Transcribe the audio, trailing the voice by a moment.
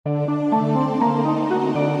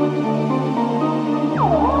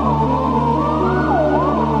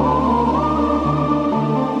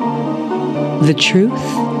The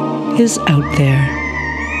truth is out there,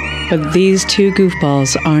 but these two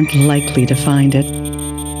goofballs aren't likely to find it.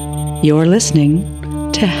 You're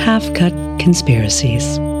listening to Half Cut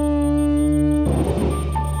Conspiracies.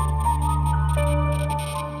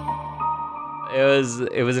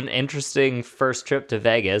 It was an interesting first trip to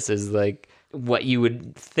Vegas. Is like what you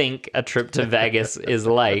would think a trip to Vegas is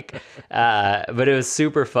like, but it was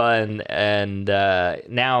super fun. And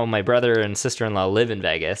now my brother and sister-in-law live in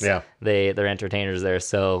Vegas. Yeah, they're entertainers there,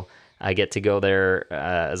 so I get to go there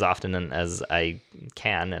as often as I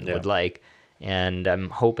can and would like. And I'm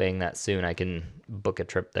hoping that soon I can book a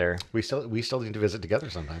trip there. we still need to visit together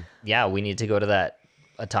sometime. Yeah, we need to go to that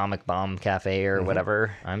Atomic Bomb Cafe or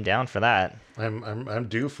whatever. I'm down for that. I'm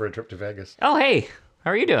due for a trip to Vegas. Oh, hey,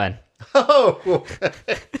 how are you doing? Oh,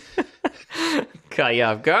 Caught you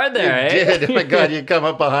off guard there, eh? did. Oh my God, you come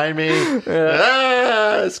up behind me.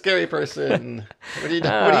 Scary person. What are you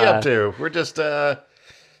up to? We're just,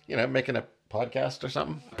 making a podcast or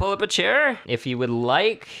something. Pull up a chair. If you would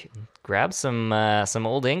like, grab some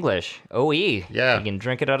Old English. OE. Yeah. You can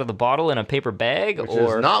drink it out of the bottle in a paper bag. Which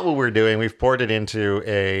is not what we're doing. We've poured it into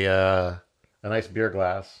a nice beer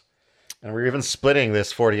glass. And we're even splitting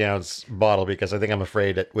this 40-ounce bottle because I think I'm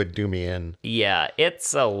afraid it would do me in. Yeah,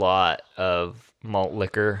 it's a lot of malt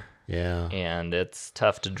liquor. Yeah. And it's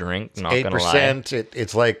tough to drink, not gonna lie. 8%.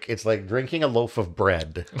 It's like drinking a loaf of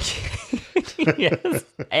bread. Yes.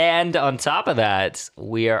 And on top of that,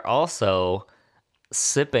 we are also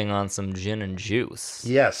sipping on some gin and juice.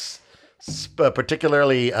 Yes.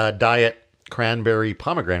 Particularly diet cranberry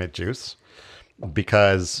pomegranate juice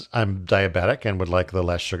because I'm diabetic and would like the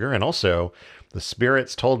less sugar. And also, the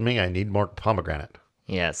spirits told me I need more pomegranate.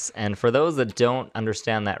 Yes, and for those that don't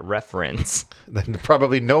understand that reference, Then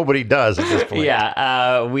probably nobody does at this point.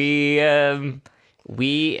 yeah, we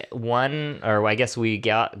won, or I guess we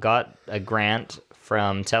got a grant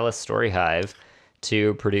from TELUS Story Hive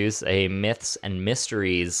to produce a Myths and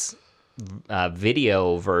Mysteries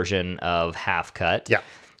video version of Half Cut. Yeah.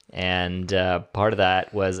 And part of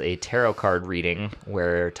that was a tarot card reading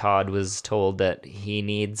where Todd was told that he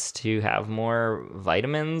needs to have more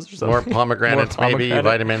vitamins or something. More pomegranates, maybe,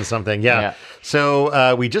 vitamins, something. Yeah.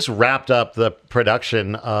 So we just wrapped up the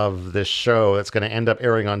production of this show that's going to end up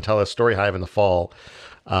airing on TELUS Story Hive in the fall.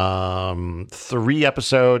 3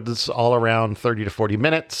 episodes, all around 30 to 40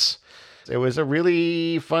 minutes. It was a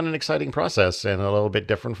really fun and exciting process and a little bit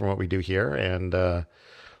different from what we do here. And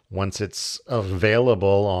once it's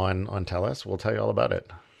available on TELUS, we'll tell you all about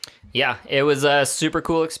it. Yeah, it was a super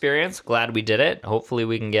cool experience. Glad we did it. Hopefully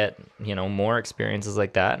we can get, more experiences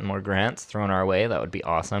like that and more grants thrown our way. That would be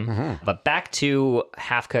awesome. Mm-hmm. But back to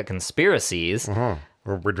Half Cut Conspiracies.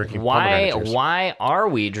 Mm-hmm. We're drinking pomegranate juice. Why are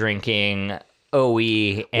we drinking OE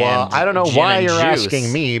and Well, I don't know gin why and you're juice?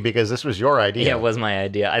 asking me because this was your idea. Yeah, it was my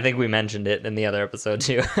idea. I think we mentioned it in the other episode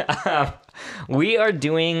too. We are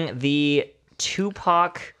doing the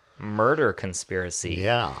Tupac murder conspiracy.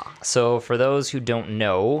 Yeah. So for those who don't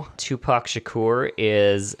know, Tupac Shakur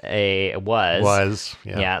was.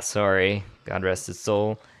 Yeah, sorry. God rest his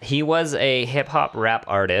soul. He was a hip-hop rap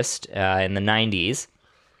artist in the 90s,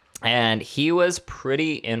 and he was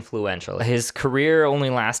pretty influential. His career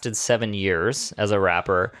only lasted 7 years as a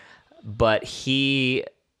rapper, but he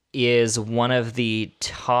is one of the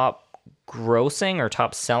top grossing or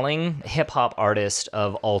top selling hip-hop artist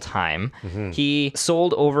of all time. Mm-hmm. He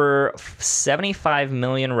sold over 75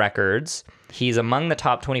 million records. He's among the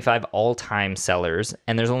top 25 all-time sellers,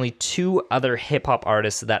 and there's only 2 other hip-hop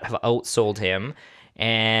artists that have outsold him.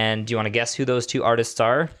 And do you want to guess who those 2 artists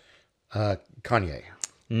are? Kanye.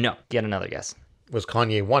 No. Get another guess. Was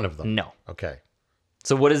Kanye one of them? No. Okay.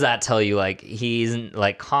 So what does that tell you?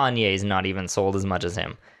 Kanye's not even sold as much as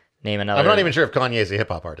him. Name another. I'm not even sure if Kanye is a hip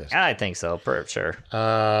hop artist. I think so, for sure.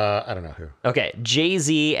 I don't know who. Okay,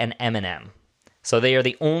 Jay-Z and Eminem. So they are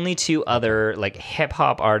the only 2 other hip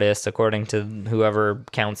hop artists, according to whoever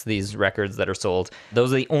counts these records that are sold.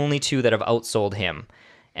 Those are the only 2 that have outsold him,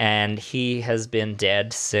 and he has been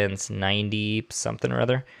dead since 90 something or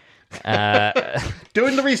other.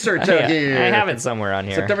 Doing the research out here. I have it somewhere on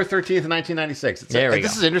here. September 13th, 1996. There we go.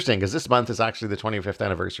 This is interesting because this month is actually the 25th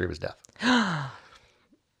anniversary of his death.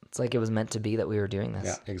 It's like it was meant to be that we were doing this.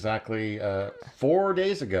 Yeah, exactly. 4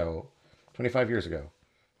 days ago, 25 years ago.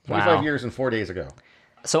 25 years and 4 days ago.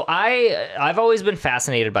 So I've always been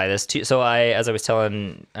fascinated by this too. So as I was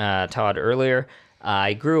telling Todd earlier,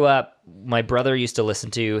 I grew up. My brother used to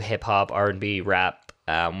listen to hip hop, R&B, rap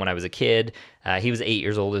when I was a kid. He was 8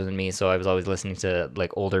 years older than me, so I was always listening to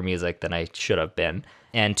older music than I should have been.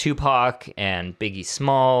 And Tupac and Biggie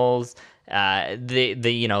Smalls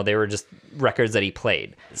they were just records that he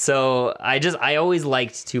played. So I always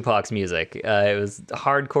liked Tupac's music. It was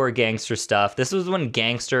hardcore gangster stuff. This was when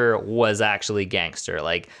gangster was actually gangster.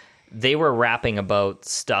 Like, they were rapping about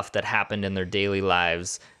stuff that happened in their daily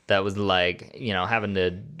lives that was like, having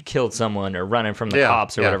to kill someone or running from the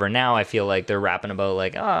cops or whatever. Now I feel like they're rapping about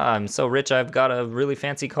like, I'm so rich, I've got a really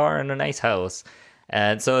fancy car and a nice house.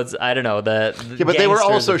 And so it's, I don't know, but they were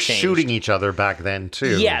also shooting each other back then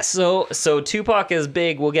too. Yeah, so Tupac is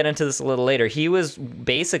big. We'll get into this a little later. He was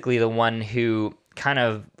basically the one who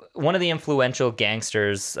one of the influential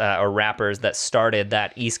gangsters or rappers that started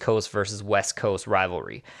that East Coast versus West Coast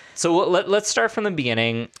rivalry. So let's start from the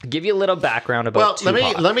beginning. Give you a little background about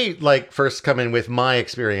Tupac. Let me first come in with my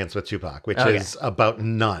experience with Tupac, which is about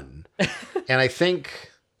none. And I think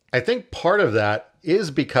part of that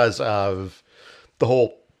is because of the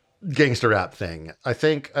whole gangster rap thing. I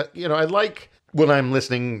think I like when I'm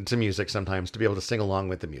listening to music sometimes to be able to sing along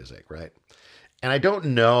with the music, right? And I don't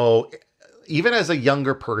know, even as a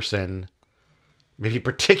younger person, maybe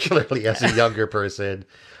particularly as a younger person,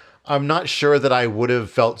 I'm not sure that I would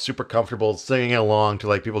have felt super comfortable singing along to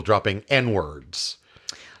like people dropping N-words.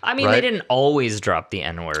 I mean, they didn't always drop the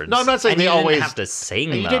N-words. No, I'm not saying and they you always didn't have to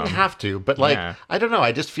sing them. You didn't have to, but like, I don't know.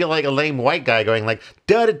 I just feel like a lame white guy going like,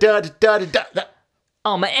 da da da da da da da.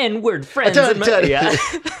 Oh, my N-word friends. Yeah.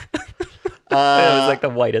 It was like the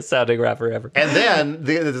whitest sounding rapper ever. And then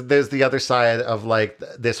there's the other side of like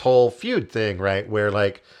this whole feud thing, right? Where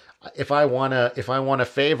like, if I wanna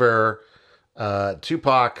favor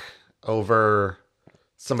Tupac over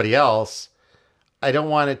somebody else, I don't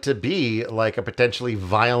want it to be like a potentially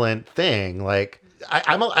violent thing. Like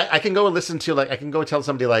I can go and listen to I can go tell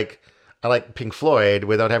somebody like I like Pink Floyd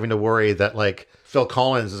without having to worry that like Phil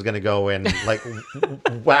Collins is going to go and like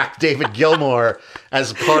whack David Gilmour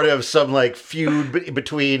as part of some like feud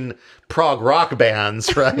between prog rock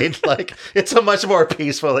bands, right? Like, it's a much more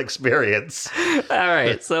peaceful experience. All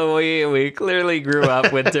right, so we clearly grew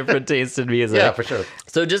up with different tastes in music. Yeah, for sure.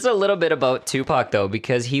 So just a little bit about Tupac, though,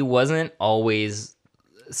 because he wasn't always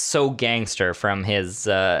so gangster from his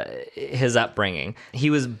upbringing. He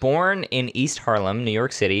was born in East Harlem, New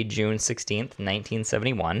York City, June 16th,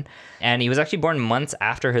 1971. And he was actually born months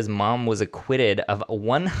after his mom was acquitted of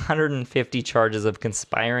 150 charges of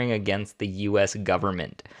conspiring against the U.S.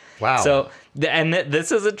 government. Wow. So,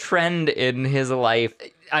 this is a trend in his life.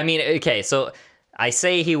 I mean, okay, so I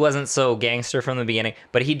say he wasn't so gangster from the beginning,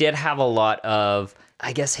 but he did have a lot of,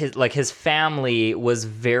 I guess, his family was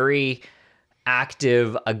very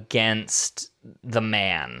active against the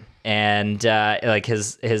man, and like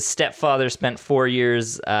his stepfather spent 4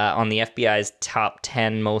 years on the FBI's top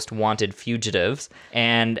 10 most wanted fugitives,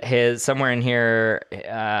 and somewhere in here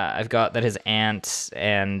I've got that his aunt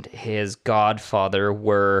and his godfather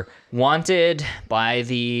were wanted by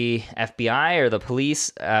the FBI or the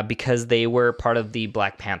police because they were part of the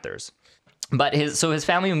Black Panthers. But his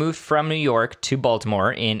family moved from New York to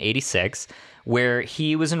Baltimore in '86, where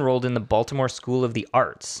he was enrolled in the Baltimore School of the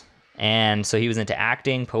Arts. And so he was into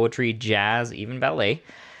acting, poetry, jazz, even ballet.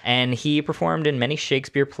 And he performed in many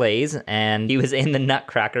Shakespeare plays, and he was in The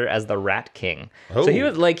Nutcracker as the Rat King. Oh. So he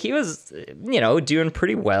was doing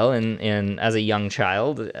pretty well in as a young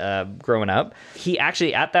child growing up. He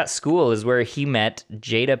actually, at that school is where he met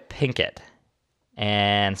Jada Pinkett.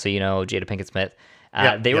 And so, Jada Pinkett Smith.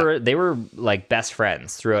 They were like best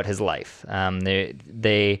friends throughout his life.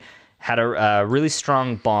 They had a really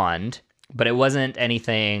strong bond, but it wasn't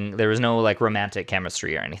anything. There was no like romantic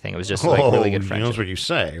chemistry or anything. It was just like really good friendship. Knows what you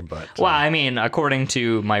say, but well, I mean, according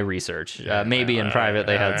to my research, maybe in private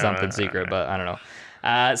they had something secret, but I don't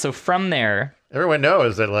know. So from there, everyone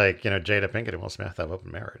knows that Jada Pinkett and Will Smith have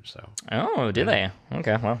open marriage. So did they?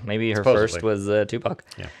 Okay, well maybe her Supposedly. first was Tupac.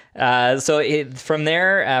 Yeah. From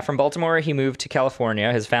there, from Baltimore, he moved to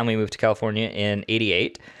California. His family moved to California in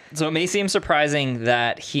 '88. So it may seem surprising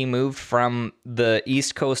that he moved from the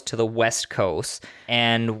East Coast to the West Coast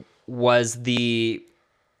and was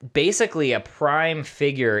basically a prime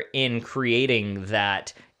figure in creating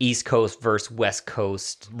that East Coast versus West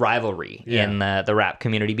Coast rivalry in the rap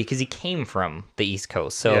community, because he came from the East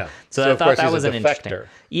Coast. So I thought that was an interesting.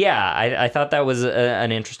 Yeah, I thought that was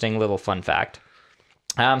an interesting little fun fact.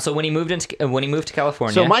 So when he moved to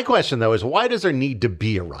California. So my question though is, why does there need to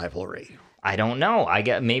be a rivalry? I don't know. I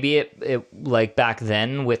get maybe it like back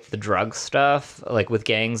then with the drug stuff, like with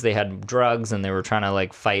gangs, they had drugs and they were trying to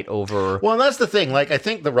like fight over. Well, and that's the thing. Like, I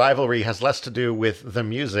think the rivalry has less to do with the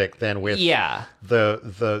music than with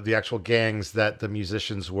the actual gangs that the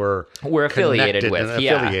musicians were affiliated with.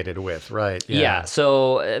 Affiliated with, right? Yeah.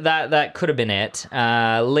 So that could have been it.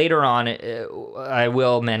 Later on, I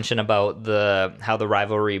will mention about how the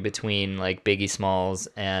rivalry between like Biggie Smalls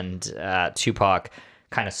and Tupac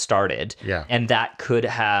kind of started. Yeah. And that could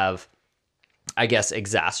have, I guess,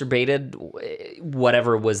 exacerbated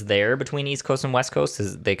whatever was there between East Coast and West Coast,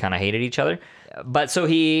 because they kind of hated each other. But so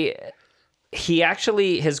he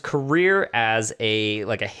actually, his career as a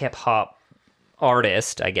hip hop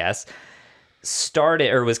artist, I guess,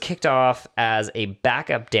 started or was kicked off as a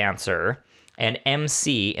backup dancer and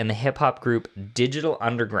MC in the hip hop group Digital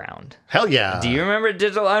Underground. Hell yeah. Do you remember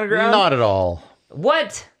Digital Underground? Not at all.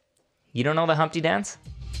 What? You don't know the Humpty Dance?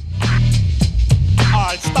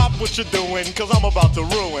 Alright, stop what you're doing, cause I'm about to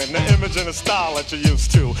ruin the image and the style that you're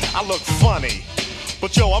used to. I look funny,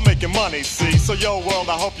 but yo, I'm making money, see? So yo, world,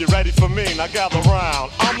 I hope you're ready for me. Now gather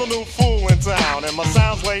round. I'm the new fool in town, and my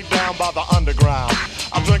sound's laid down by the underground.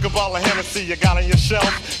 I drink a bottle of Hennessy you got on your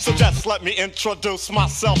shelf, so just let me introduce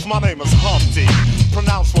myself. My name is Humpty,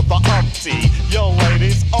 pronounced with the umpty. Yo,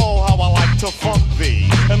 ladies, oh, how I like to funk thee.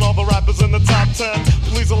 And all the rappers in the top 10,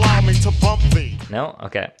 please allow me to bump thee. No?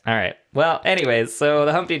 Okay. All right. Well, anyways, so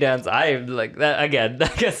the Humpty Dance, I like that again.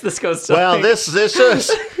 I guess this goes to this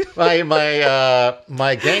is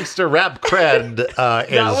my gangster rap cred is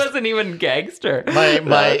that wasn't even gangster.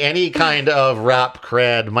 my any kind of rap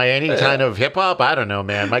cred, my any kind of hip hop. I don't know,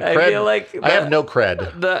 man. My cred. I feel like I have no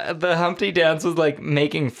cred. The Humpty Dance was like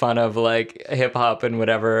making fun of like hip hop and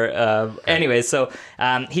whatever. Anyway, so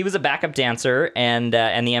he was a backup dancer and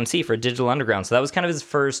the MC for Digital Underground. So that was kind of his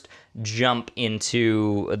first jump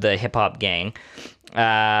into the hip hop gang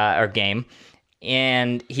or game.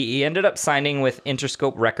 And he ended up signing with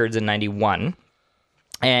Interscope Records in 91.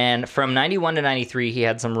 And from 91 to 93, he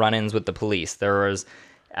had some run-ins with the police. There was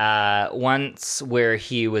once where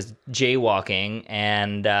he was jaywalking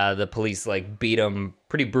and the police like beat him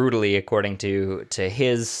pretty brutally, according to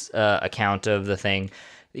his account of the thing.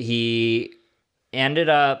 He ended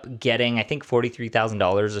up getting, I think,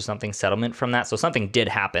 $43,000 or something settlement from that. So something did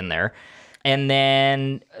happen there. And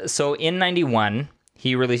then, so in 91,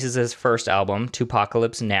 he releases his first album,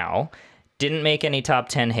 Tupacalypse Now. Didn't make any top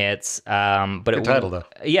 10 hits. But Good title, though.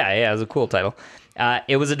 Yeah, it was a cool title.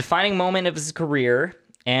 It was a defining moment of his career,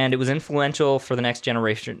 and it was influential for the next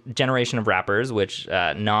generation of rappers, which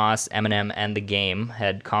Nas, Eminem, and The Game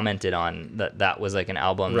had commented on. That was like an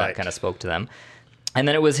album that kind of spoke to them. And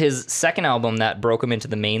then it was his second album that broke him into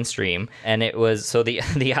the mainstream, and it was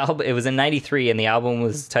the album. It was in '93, and the album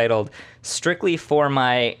was titled "Strictly for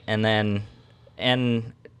My," and then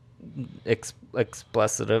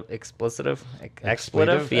expletive,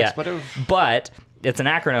 yeah. But it's an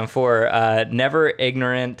acronym for "Never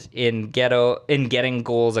Ignorant in Getting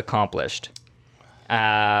Goals Accomplished."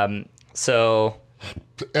 So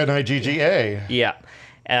NIGGA. Yeah.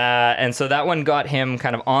 And so that one got him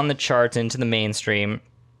kind of on the charts into the mainstream.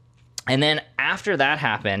 And then after that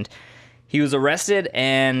happened, he was arrested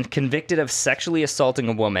and convicted of sexually assaulting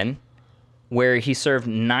a woman, where he served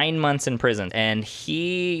 9 months in prison. And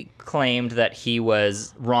he claimed that he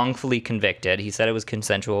was wrongfully convicted. He said it was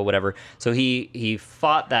consensual, whatever. So he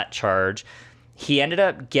fought that charge. He ended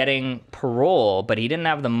up getting parole, but he didn't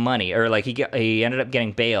have the money. Or like he ended up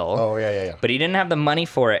getting bail. Oh, yeah. But he didn't have the money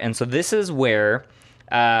for it. And so this is where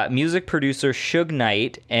music producer Suge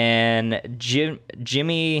Knight and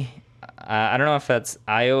Jimmy, I don't know if that's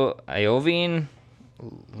Iovine,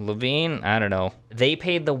 Levine, I don't know. They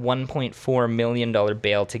paid the $1.4 million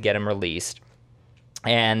bail to get him released.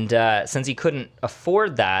 And since he couldn't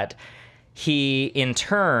afford that, he in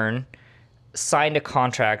turn signed a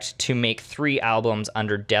contract to make 3 albums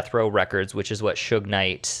under Death Row Records, which is what Suge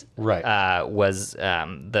Knight was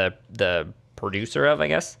the producer of, I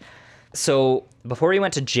guess. So before he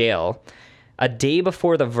went to jail, a day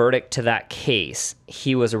before the verdict to that case,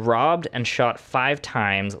 he was robbed and shot 5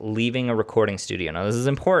 times, leaving a recording studio. Now, this is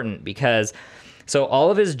important because so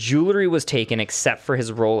all of his jewelry was taken except for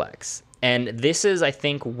his Rolex. And this is, I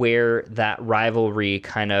think, where that rivalry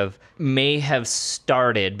kind of may have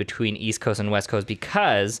started between East Coast and West Coast,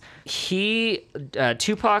 because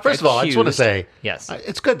Tupac. First of all, I just want to say, yes,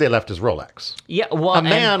 it's good they left his Rolex. Yeah, well, a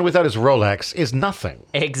man without his Rolex is nothing.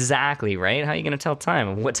 Exactly, right? How are you going to tell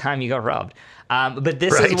time? What time you got robbed? But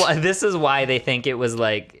this is why they think it was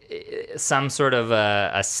like some sort of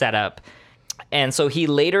a setup. And so he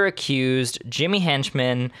later accused Jimmy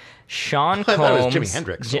Henchman, Sean I thought it was Combs. Jimi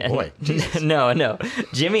Hendrix. Oh, boy. Jesus. No.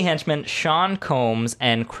 Jimi Henchman, Sean Combs,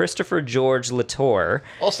 and Christopher George Latour,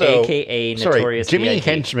 Also, a.k.a. sorry, Notorious Jimmy B.I.G.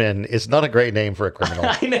 Henchman is not a great name for a criminal.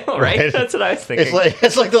 I know, right? That's what I was thinking.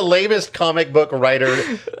 It's like the lamest comic book writer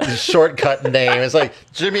shortcut name. It's like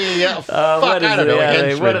Jimmy. What I is don't it? know. Yeah,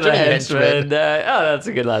 Henchman, what are the Jimmy henchmen? That's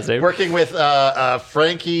a good last name. Working with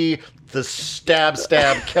Frankie, the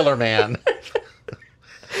stab killer man.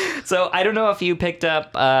 So I don't know if you picked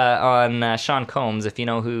up on Sean Combs, if you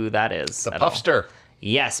know who that is. The at all. Puffster.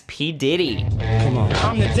 Yes, P. Diddy.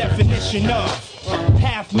 I'm the definition of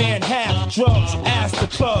half man, half drugs. Ask the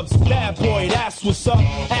clubs, bad boy, that's what's up.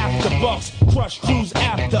 After bucks, crush crews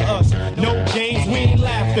after us. No games, we ain't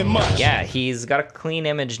laughing much. Yeah, he's got a clean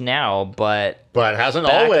image now, but Hasn't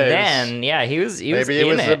back always. then, yeah, he was Maybe in it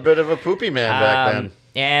was it. a bit of a poopy man back then.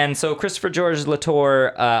 And so Christopher George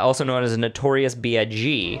Latour, also known as Notorious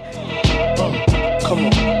B.I.G. Come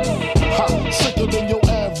on. Ha, sicker than your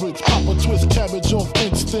average. Papa twist cabbage off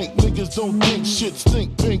instinct. Niggas don't think shit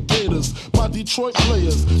stink. Pink Gators. My Detroit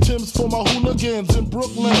players. Tim's for my hooligans in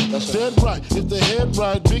Brooklyn. Dead right. If the head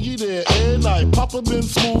right, Biggie there. And night. Papa been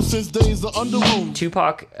smooth since days of under rule.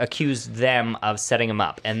 Tupac accused them of setting him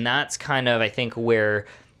up, and that's kind of, I think, where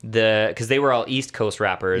because they were all East Coast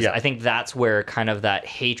rappers. Yeah. I think that's where kind of that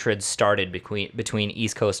hatred started between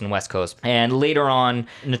East Coast and West Coast. And later on,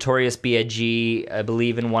 Notorious B.I.G., I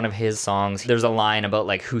believe in one of his songs, there's a line about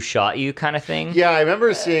like who shot you kind of thing. Yeah, I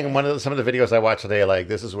remember seeing some of the videos I watched today. Like,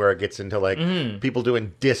 this is where it gets into like people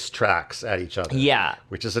doing diss tracks at each other. Yeah.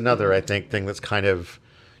 Which is another, I think, thing that's kind of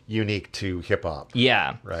unique to hip hop.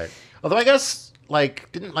 Yeah. Right. Although I guess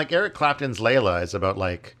didn't Eric Clapton's Layla is about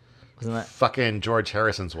like Wasn't that? fucking George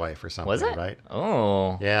Harrison's wife or something. Was it? Right.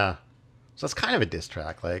 Oh. Yeah. So it's kind of a diss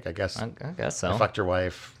track. Like, I guess I guess so. I fucked your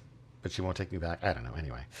wife, but she won't take me back. I don't know.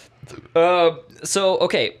 Anyway. So,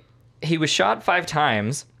 okay, he was shot 5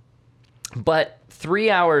 times, but 3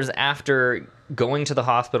 hours after going to the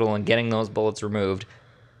hospital and getting those bullets removed,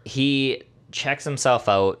 he checks himself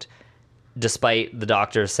out despite the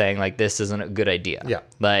doctor saying, like, this isn't a good idea. Yeah.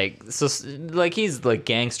 Like, so, like, he's, like,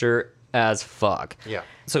 gangster as fuck. Yeah.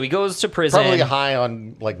 So he goes to prison. Probably high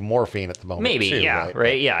on like morphine at the moment. Maybe, too, yeah,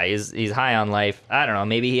 right? Yeah, he's high on life. I don't know.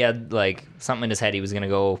 Maybe he had like something in his head. He was gonna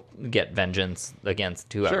go get vengeance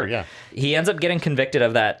against whoever. Sure, yeah. He ends up getting convicted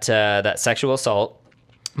of that sexual assault,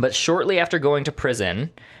 but shortly after going to prison,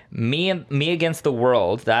 Me Against the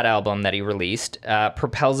World, that album that he released,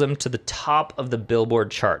 propels him to the top of the Billboard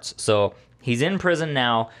charts. So he's in prison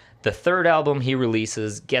now. The third album he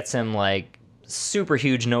releases gets him like super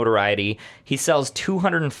huge notoriety. He sells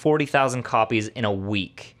 240,000 copies in a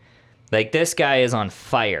week. Like, this guy is on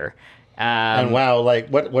fire. And wow, like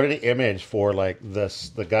what an image for like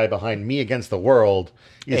the guy behind Me Against the World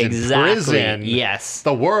is Exactly. in prison. Yes.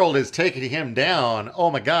 The world is taking him down.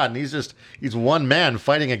 Oh my God. And he's one man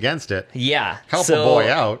fighting against it. Yeah. Help a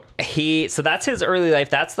boy out. So that's his early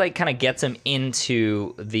life. That's like kind of gets him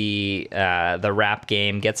into the rap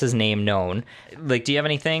game, gets his name known. Like, do you have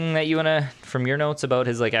anything that you want to, from your notes about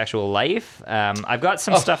his like actual life? I've got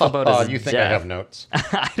some stuff about his you think death. I have notes?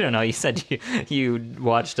 I don't know. You said you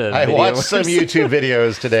watched a I video watched or some YouTube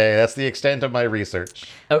videos today. That's the extent of my research.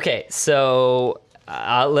 Okay, so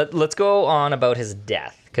let's go on about his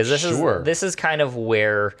death, because this is kind of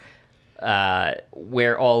where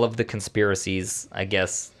all of the conspiracies, I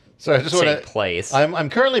guess, So I just want take to place. I'm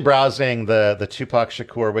currently browsing the Tupac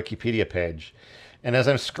Shakur Wikipedia page, and as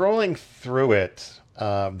I'm scrolling through it,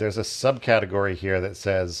 there's a subcategory here that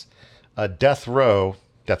says Death Row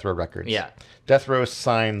Records. Yeah. Death Row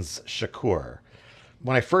signs Shakur.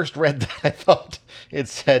 When I first read that, I thought it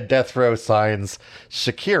said Death Row signs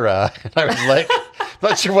Shakira, and I was like,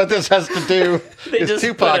 not sure what this has to do They with just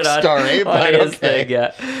put Tupac's it on- story, on but his okay. thing,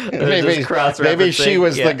 yeah. They're Maybe just cross-referencing, she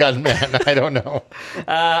was yeah. the gunman. I don't know.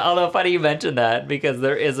 Although funny you mentioned that, because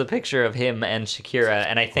there is a picture of him and Shakira,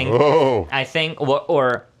 and I think, Whoa.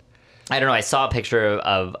 or I don't know, I saw a picture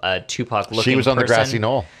of a Tupac looking She was on the person. grassy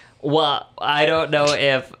knoll. Well, I don't know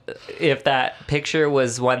if that picture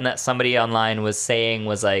was one that somebody online was saying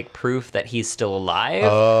was like proof that he's still alive.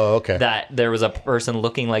 Oh, okay. That there was a person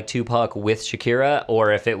looking like Tupac with Shakira,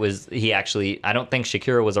 or if it was he actually. I don't think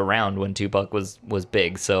Shakira was around when Tupac was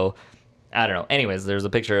big, so I don't know. Anyways, there's a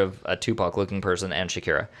picture of a Tupac looking person and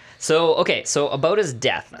Shakira. So okay, so about his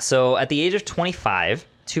death. So at the age of 25,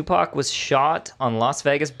 Tupac was shot on Las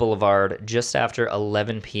Vegas Boulevard just after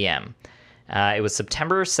 11 p.m. It was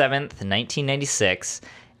September 7th, 1996,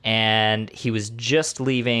 and he was just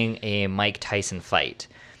leaving a Mike Tyson fight.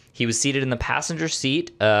 He was seated in the passenger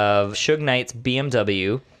seat of Suge Knight's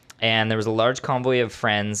BMW, and there was a large convoy of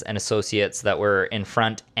friends and associates that were in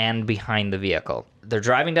front and behind the vehicle. They're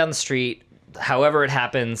driving down the street. However it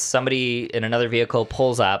happens, somebody in another vehicle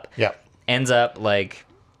pulls up, ends up like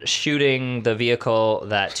shooting the vehicle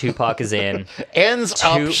that Tupac is in. Ends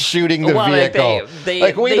up shooting the vehicle.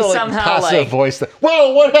 They somehow passive voice.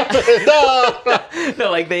 Whoa, what happened? No.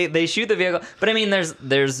 No, like they shoot the vehicle. But I mean,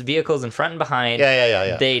 there's vehicles in front and behind.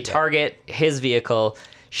 Yeah. They target his vehicle.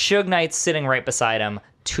 Suge Knight's sitting right beside him.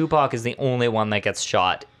 Tupac is the only one that gets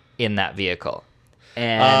shot in that vehicle.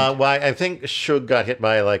 And well, I think Suge got hit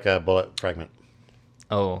by like a bullet fragment.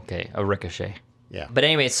 Oh, okay, a ricochet. Yeah. But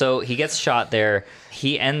anyway, so he gets shot there.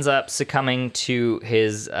 He ends up succumbing to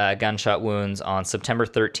his gunshot wounds on September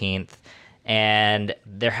 13th. And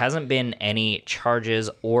there hasn't been any charges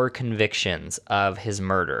or convictions of his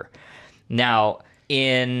murder. Now,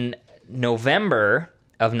 in November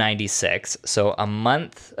of 96, so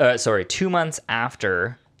 2 months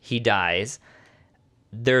after he dies,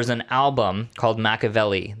 there's an album called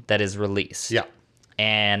Machiavelli that is released. Yeah.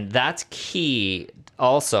 And that's key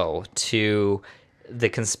also to the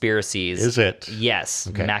conspiracies. Is it? Yes.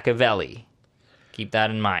 Okay. Machiavelli. Keep that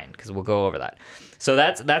in mind because we'll go over that. So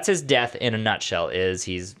that's his death in a nutshell. Is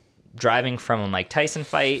he's driving from a Mike Tyson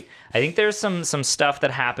fight. I think there's some stuff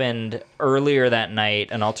that happened earlier that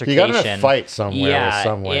night, an altercation. He got in a fight somewhere with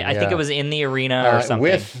someone. I think it was in the arena or something.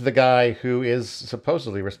 With the guy who is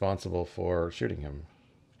supposedly responsible for shooting him.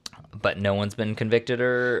 But no one's been convicted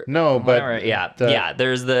or... No, but... whatever.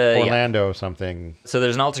 There's the... Orlando something. So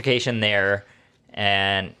there's an altercation there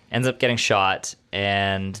and ends up getting shot.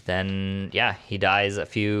 And then, he dies a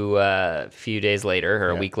few days later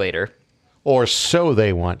or a week later. Or so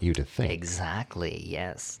they want you to think. Exactly,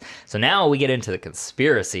 yes. So now we get into the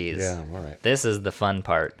conspiracies. Yeah, all right. This is the fun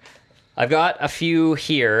part. I've got a few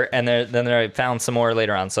here, and then I found some more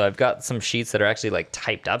later on. So I've got some sheets that are actually like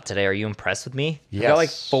typed up today. Are you impressed with me? Yes. I've got like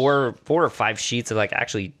four or five sheets of like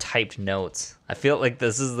actually typed notes. I feel like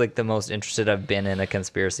this is like the most interested I've been in a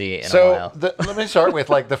conspiracy in a while. Let me start with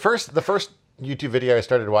like the first YouTube video I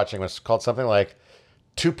started watching was called something like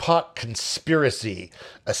Tupac Conspiracy,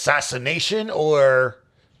 Assassination or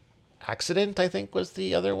Accident, I think was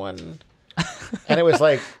the other one. And it was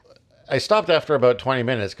like, I stopped after about 20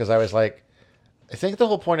 minutes because I was like, I think the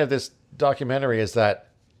whole point of this documentary is that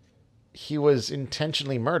he was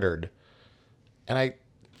intentionally murdered. And I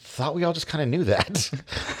thought we all just kind of knew that.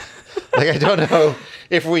 Like, I don't know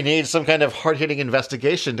if we need some kind of hard-hitting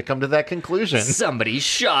investigation to come to that conclusion. Somebody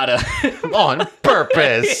shot him. On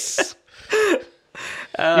purpose.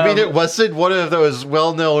 You mean it wasn't one of those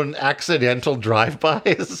well-known accidental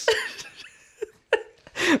drive-bys?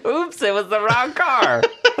 Oops, it was the wrong car.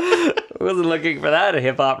 I wasn't looking for that, a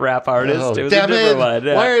hip-hop rap artist. Oh, it was a different one.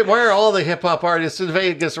 Yeah. Why are all the hip-hop artists in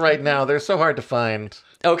Vegas right now? They're so hard to find.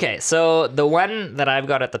 Okay, so the one that I've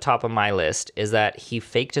got at the top of my list is that he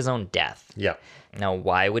faked his own death. Yeah. Now,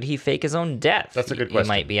 why would he fake his own death? That's a good question. You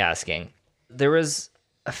might be asking. There was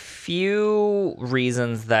a few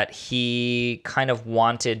reasons that he kind of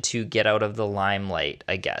wanted to get out of the limelight,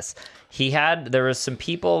 I guess. There was some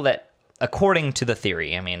people that, according to the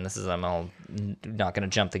theory, I mean, I'm all not going to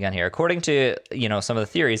jump the gun here. According to, some of the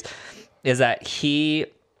theories, is that he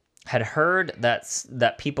had heard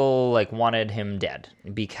that people like wanted him dead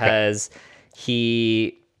because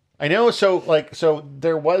he... I know. So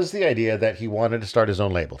there was the idea that he wanted to start his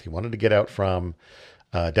own label. He wanted to get out from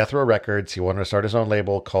Death Row Records. He wanted to start his own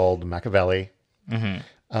label called Machiavelli.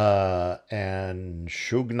 Mm-hmm. And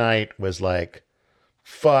Suge Knight was like,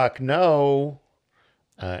 fuck no.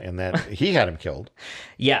 And that he had him killed.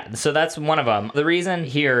 Yeah, so that's one of them. The reason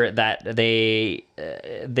here that they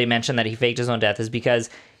mentioned that he faked his own death is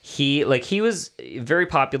because he was very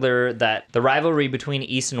popular, that the rivalry between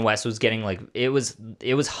East and West was getting it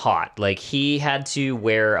was hot. Like he had to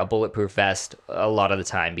wear a bulletproof vest a lot of the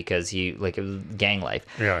time because it was gang life.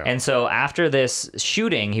 Yeah. And so after this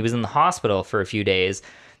shooting, he was in the hospital for a few days.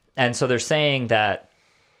 And so they're saying that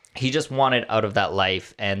he just wanted out of that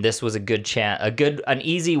life, and this was an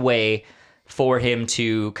easy way for him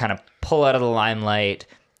to kind of pull out of the limelight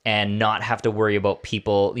and not have to worry about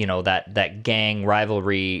people, that gang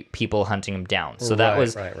rivalry, people hunting him down. So that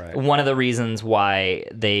was one of the reasons why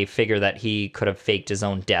they figure that he could have faked his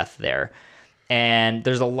own death there. And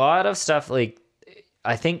there's a lot of stuff,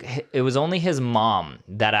 I think it was only his mom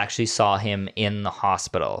that actually saw him in the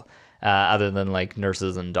hospital. Other than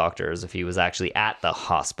nurses and doctors, if he was actually at the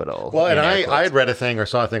hospital. Well, and I had read a thing or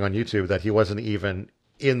saw a thing on YouTube that he wasn't even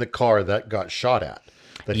in the car that got shot at.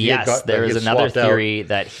 There is another theory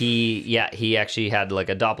that he actually had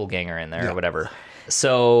a doppelganger in there or whatever.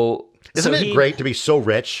 So Isn't it great to be so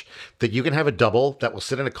rich that you can have a double that will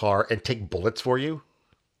sit in a car and take bullets for you?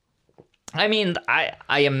 I mean,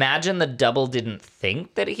 I imagine the double didn't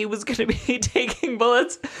think that he was going to be taking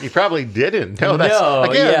bullets. You probably didn't.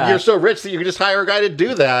 No, you're so rich that you can just hire a guy to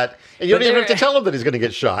do that, and you don't even have to tell him that he's going to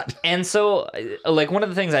get shot. And so, like, one of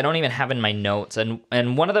the things I don't even have in my notes,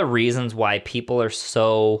 and one of the reasons why people are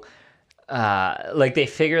so, like, they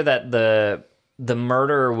figure that the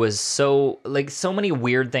murder was so, like, so many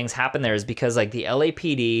weird things happened there is because, like, the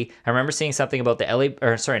LAPD, I remember seeing something about the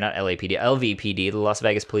LVPD, the Las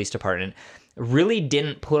Vegas Police Department, really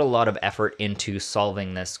didn't put a lot of effort into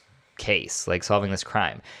solving this case, like solving this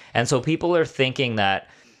crime. And so people are thinking that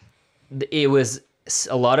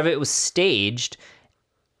a lot of it was staged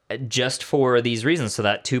just for these reasons, so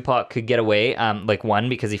that Tupac could get away. Like, one,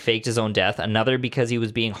 because he faked his own death, another because he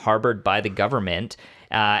was being harbored by the government,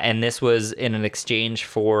 and this was in an exchange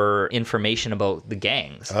for information about the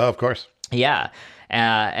gangs. Oh, of course. Yeah,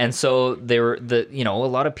 and so there were a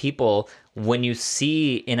lot of people, when you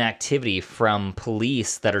see inactivity from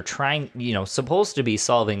police that are trying, supposed to be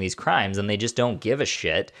solving these crimes, and they just don't give a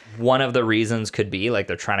shit. One of the reasons could be like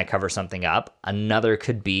they're trying to cover something up. Another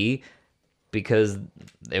could be because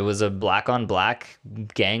it was a black on black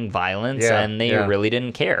gang violence, and they really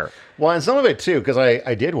didn't care. Well, and some of it too, because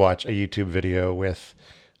I did watch a YouTube video with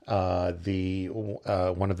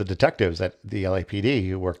one of the detectives at the LAPD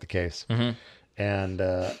who worked the case. Mm-hmm. And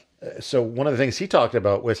so one of the things he talked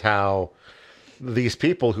about was how these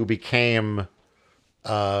people who became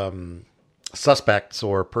suspects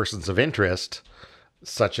or persons of interest,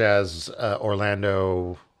 such as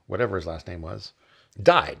Orlando, whatever his last name was,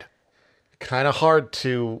 died. Kind of hard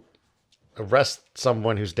to arrest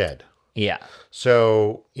someone who's dead. Yeah.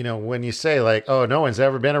 So, when you say like, oh, no one's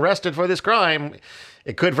ever been arrested for this crime,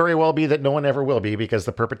 it could very well be that no one ever will be because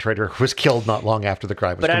the perpetrator was killed not long after the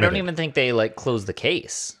crime was committed. But I don't even think they closed the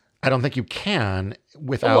case. I don't think you can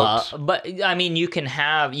without. But I mean, you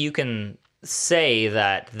can say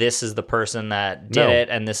that this is the person that did it,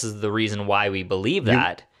 and this is the reason why we believe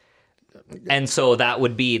that. And so that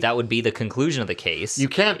would be the conclusion of the case. You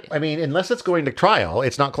can't, unless it's going to trial,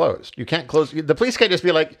 it's not closed. You can't close. The police can't just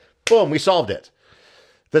be like, boom, we solved it.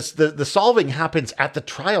 The solving happens at the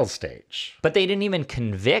trial stage. But they didn't even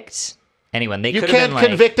convict anyone. You can't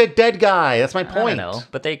convict a dead guy. That's my point. I don't know.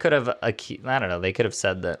 But they could have, I don't know. They could have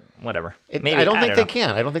said that, whatever. I don't think they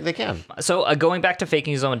can. I don't think they can. So going back to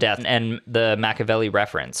faking his own death and the Machiavelli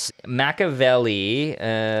reference. Machiavelli.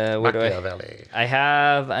 I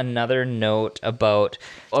have another note about.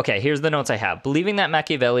 Okay, here's the notes I have. Believing that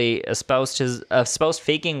Machiavelli espoused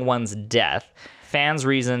faking one's death. Fans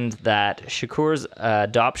reasoned that Shakur's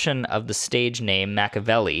adoption of the stage name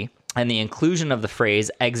Machiavelli and the inclusion of the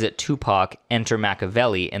phrase "Exit Tupac, Enter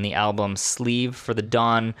Machiavelli" in the album Sleeve for the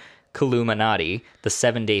Don Killuminati, The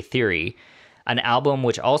 7-Day Theory, an album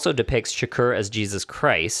which also depicts Shakur as Jesus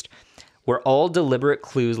Christ, were all deliberate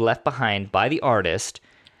clues left behind by the artist.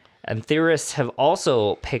 And theorists have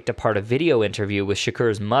also picked apart a video interview with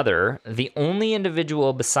Shakur's mother, the only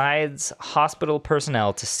individual besides hospital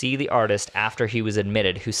personnel to see the artist after he was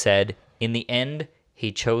admitted, who said, in the end,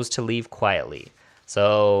 he chose to leave quietly.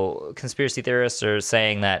 So conspiracy theorists are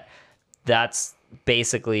saying that that's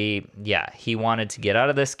basically, he wanted to get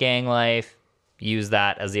out of this gang life, use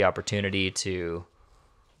that as the opportunity to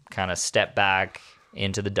kind of step back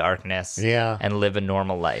into the darkness and live a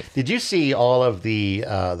normal life. Did you see all of the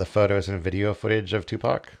photos and video footage of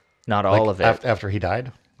Tupac? Not all of it. After he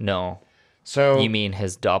died? No. So you mean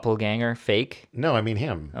his doppelganger fake? No, I mean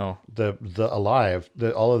him. Oh. The alive,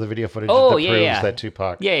 all of the video footage that proves that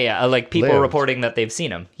Tupac like people lived. reporting that they've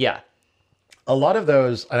seen him. Yeah. A lot of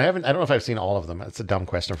those, and I don't know if I've seen all of them. It's a dumb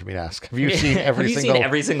question for me to ask. Have you seen every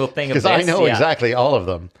single thing of this? Because I know exactly all of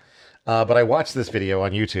them. But I watched this video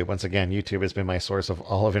on YouTube. Once again, YouTube has been my source of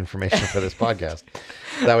all of information for this podcast.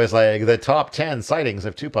 That was like the top 10 sightings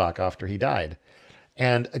of Tupac after he died.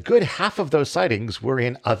 And a good half of those sightings were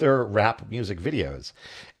in other rap music videos.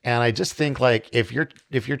 And I just think like if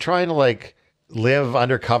you're trying to like live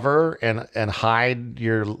undercover and hide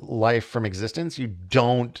your life from existence, you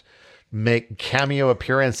don't make cameo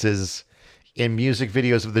appearances in music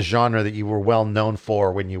videos of the genre that you were well known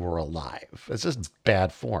for when you were alive. It's just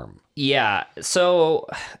bad form. Yeah. So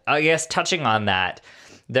I guess touching on that,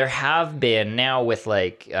 there have been now with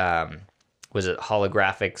like, was it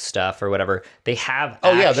holographic stuff or whatever? They have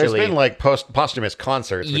there's been like posthumous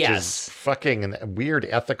concerts, which is fucking a weird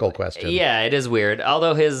ethical question. Yeah, it is weird.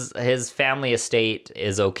 Although his family estate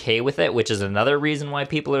is okay with it, which is another reason why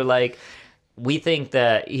people are like, we think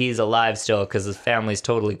that he's alive still because his family's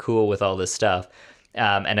totally cool with all this stuff.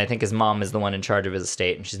 And I think his mom is the one in charge of his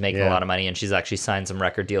estate, and she's making a lot of money, and she's actually signed some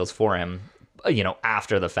record deals for him,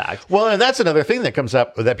 after the fact. Well, and that's another thing that comes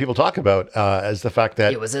up that people talk about is the fact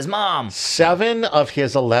that It was his mom. 7 of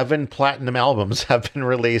his 11 platinum albums have been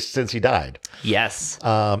released since he died. Yes.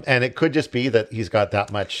 And it could just be that he's got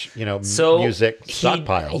that much, So music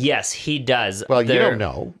stockpiled. Yes, he does. Well, you don't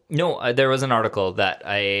know. No, there was an article that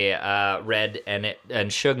I read, and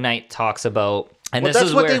Suge Knight talks about. And Well, this that's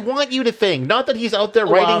is what where, they want you to think. Not that he's out there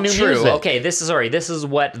writing new true. music. Okay, this is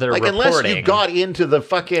what they're Like, reporting. unless you got into the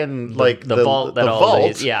fucking, the vault that all vault,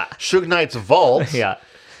 these- yeah. Suge Knight's vault, Yeah.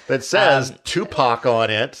 that says Tupac on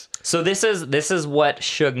it. So this is what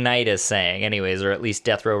Suge Knight is saying, anyways, or at least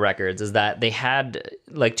Death Row Records, is that they had,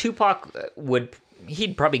 like, Tupac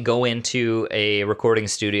he'd probably go into a recording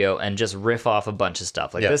studio and just riff off a bunch of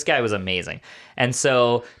stuff. Like, this guy was amazing. And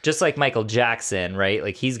so, just like Michael Jackson, right?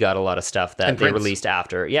 Like, he's got a lot of stuff that And they Prince. released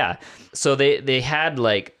after. Yeah. So they had,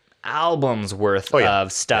 like, albums worth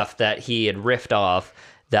of stuff that he had riffed off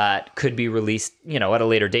that could be released, at a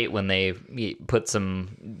later date when they put some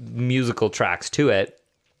musical tracks to it.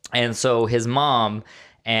 And so his mom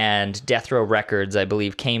and Death Row Records, I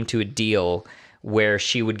believe, came to a deal where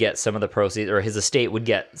she would get some of the proceeds, or his estate would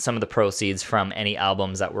get some of the proceeds from any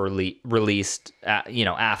albums that were released,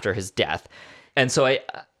 after his death. And so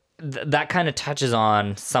that kind of touches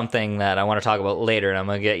on something that I want to talk about later, and I'm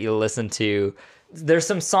going to get you to listen to. There's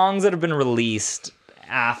some songs that have been released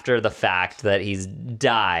after the fact that he's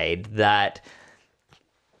died that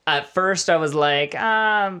at first I was like,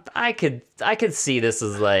 I could see this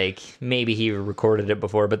as like maybe he recorded it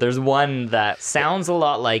before, but there's one that sounds a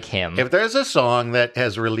lot like him. If there's a song that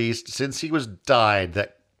has released since he was died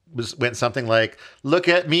that went something like, "Look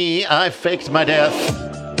at me, I faked my death."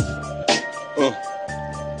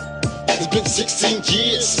 It's been 16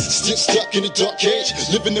 years, still stuck in the dark age.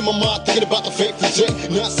 Living in my mind, thinking about the fateful day.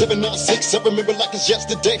 9796, I remember like it's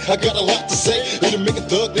yesterday. I got a lot to say, it'll make a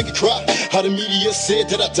thug nigga cry. How the media said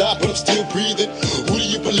that I died, but I'm still breathing. Who do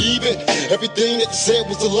you believe in? Everything that you said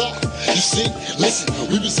was a lie. You see, listen,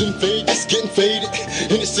 we was in Vegas, getting faded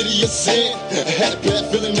in the city of sin. I had a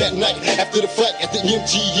bad feeling that night after the fight at the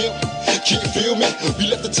MGM. Can you feel me?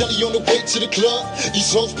 We left the telly on the way to the club.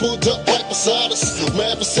 These hoes pulled up right beside us. My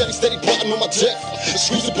adversary steady plotting on my death.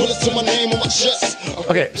 Squeezing bullets to my name on my chest.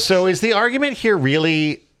 Okay, so is the argument here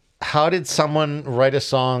really, how did someone write a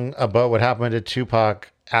song about what happened to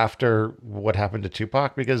Tupac after what happened to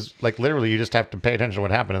Tupac? Because, like, literally, you just have to pay attention to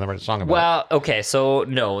what happened and then write a song about it. Well, okay, so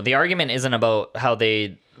no, the argument isn't about how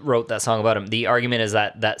they wrote that song about him. The argument is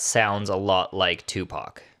that sounds a lot like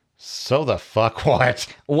Tupac. So the fuck what?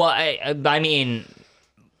 Well, I mean,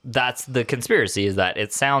 that's the conspiracy, is that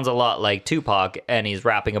it sounds a lot like Tupac, and he's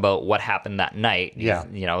rapping about what happened that night.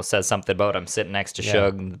 Yeah. Says something about I'm sitting next to Yeah. Suge,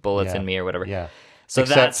 and bullets Yeah. in me or whatever. Yeah. So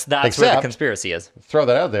that's where the except- conspiracy is. Throw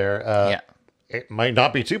that out there. Yeah. It might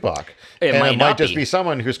not be Tupac. It And might it not might just be. be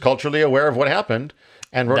someone who's culturally aware of what happened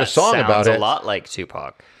and wrote That a song sounds about a it. lot like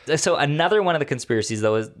Tupac. So another one of the conspiracies,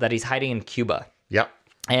 though, is that he's hiding in Cuba. Yep.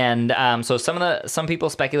 And so some people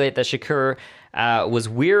speculate that Shakur was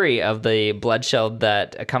weary of the bloodshed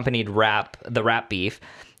that accompanied the rap beef,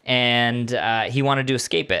 and he wanted to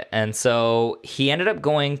escape it. And so he ended up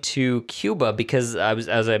going to Cuba because,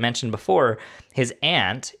 as I mentioned before, his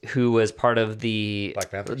aunt, who was part of the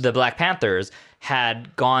Black Panthers,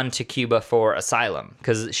 had gone to Cuba for asylum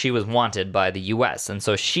because she was wanted by the U.S. And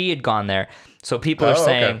so she had gone there. So people are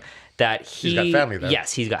saying... Okay. That He's got family there.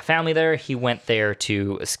 Yes, he's got family there. He went there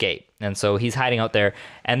to escape. And so he's hiding out there.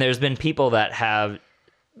 And there's been people that have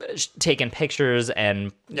taken pictures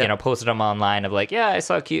and, posted them online of like, yeah, I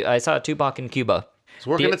saw Tupac in Cuba. He's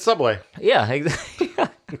working at Subway. Yeah, exactly.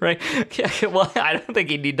 Right. Yeah, well, I don't think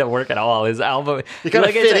he'd need to work at all. His album, You gotta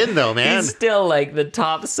I fit said, in though, man. He's still like one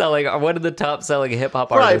of the top selling hip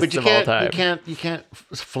hop Right, artists but you of all can't, time. you can't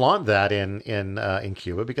flaunt that in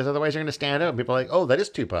Cuba because otherwise you're going to stand out and people are like, oh, that is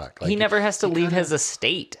Tupac. Like, He never has to leave his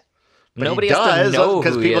estate. but Nobody he has to know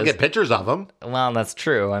because who he people is. get pictures of him. Well, that's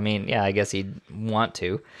true. I mean, yeah, I guess he'd want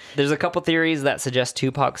to. There's a couple theories that suggest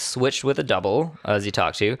Tupac switched with a double, as he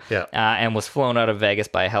talked to, and was flown out of Vegas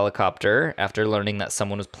by a helicopter after learning that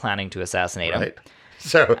someone was planning to assassinate him. Right.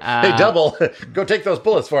 So, hey, double, go take those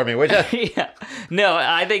bullets for me, would you? Yeah. No,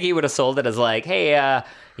 I think he would have sold it as like, hey,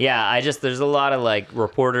 there's a lot of like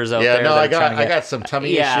reporters out there. Yeah, no, that I got some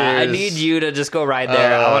tummy issues. I need you to just go ride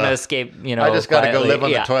there. I want to escape, I just got to go quietly. live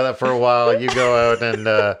on the toilet for a while. You go out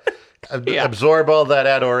and absorb all that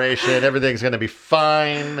adoration. Everything's going to be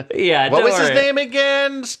fine. Yeah, What don't was his worry. name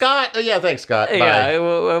again? Scott? Oh, yeah, thanks, Scott. Bye. Yeah,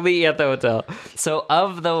 we'll meet you at the hotel. So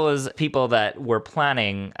of those people that were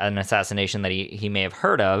planning an assassination that he may have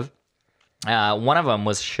heard of, One of them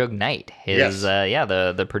was Suge Knight, his Yes.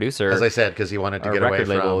 the producer, As I said, because he wanted to or get away record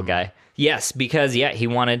label from guy. Yes, because he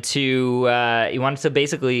wanted to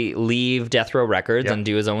basically leave Death Row Records Yeah. and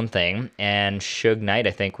do his own thing. And Suge Knight,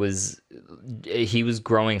 I think, was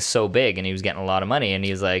growing so big and he was getting a lot of money. And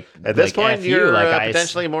he was like, At this like, point, F you, you're like,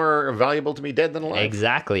 potentially more valuable to me dead than alive.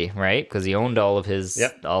 Exactly, right? Because he owned all of his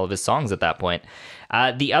songs at that point.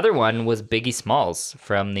 The other one was Biggie Smalls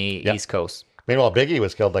from the East Coast. Meanwhile, Biggie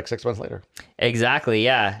was killed like 6 months later. Exactly,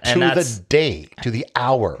 yeah. To the day, to the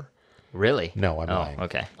hour. Really? No, I'm lying.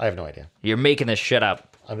 Okay. I have no idea. You're making this shit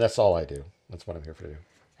up. That's all I do. That's what I'm here for to do.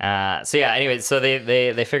 Anyway, so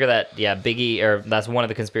they figure that Biggie, or that's one of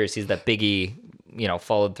the conspiracies, that Biggie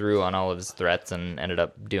followed through on all of his threats and ended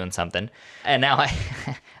up doing something. And now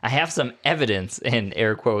I have some evidence in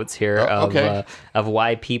air quotes here of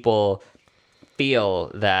why people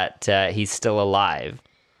feel that he's still alive.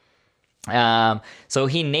 So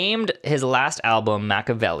he named his last album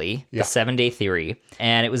Machiavelli, The 7-Day Theory,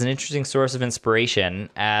 and it was an interesting source of inspiration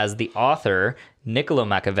as the author, Niccolo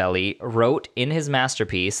Machiavelli, wrote in his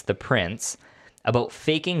masterpiece, The Prince, about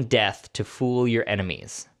faking death to fool your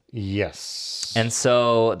enemies. Yes. And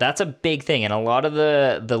so that's a big thing, and a lot of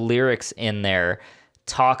the lyrics in there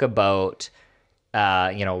talk about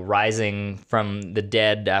rising from the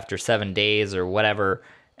dead after 7 days or whatever,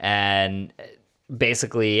 and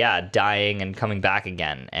basically, dying and coming back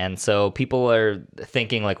again. And so people are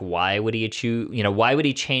thinking, like, why would he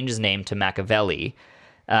change his name to Machiavelli?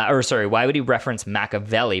 Why would he reference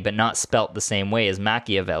Machiavelli but not spelt the same way as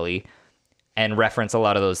Machiavelli and reference a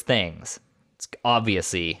lot of those things? It's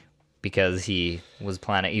obviously because he was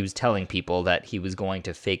telling people that he was going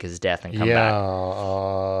to fake his death and come back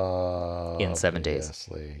in 7 days.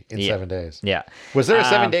 Obviously. In 7 days. Yeah. Was there a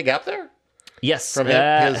 7-day gap there? Yes, From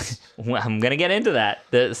his... I'm gonna get into that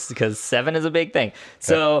because 7 is a big thing.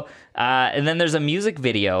 So, and then there's a music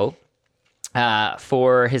video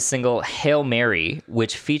for his single "Hail Mary,"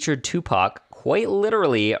 which featured Tupac quite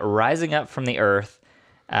literally rising up from the earth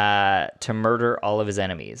to murder all of his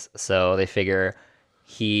enemies. So they figure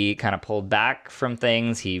he kind of pulled back from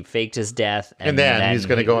things. He faked his death, and then he's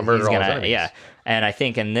gonna go and murder all his enemies. Yeah, and I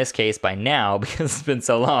think in this case, by now, because it's been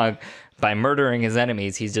so long, by murdering his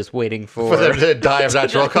enemies, he's just waiting for them to die of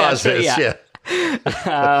natural causes. Yeah.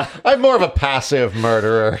 I'm more of a passive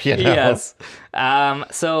murderer, Yes.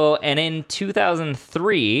 And in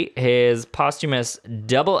 2003, his posthumous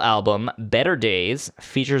double album, Better Days,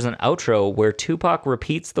 features an outro where Tupac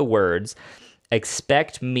repeats the words,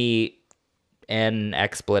 "Expect me," an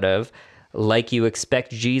expletive, "like you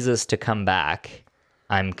expect Jesus to come back,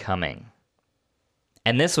 I'm coming."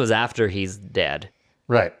 And this was after he's dead.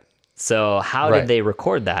 Right. So how did they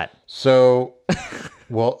record that? So,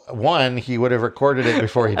 well, one, he would have recorded it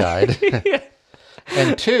before he died.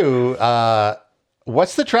 And two,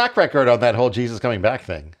 what's the track record on that whole Jesus coming back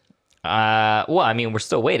thing? Well, I mean, we're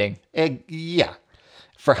still waiting. Yeah.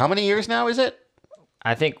 For how many years now is it?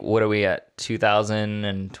 I think, what are we at,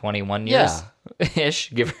 2021 years?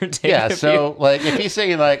 Ish, give or take. Yeah, so, like, if he's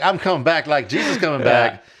saying, like, I'm coming back like Jesus coming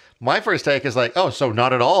back, my first take is like, oh, so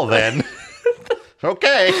not at all then.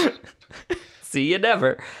 Okay. See you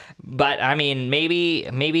never. But I mean,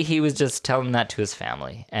 maybe he was just telling that to his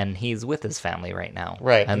family, and he's with his family right now.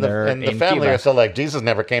 Right, and the family are still like, Jesus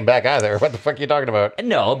never came back either. What the fuck are you talking about?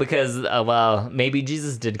 No, because maybe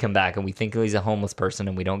Jesus did come back, and we think he's a homeless person,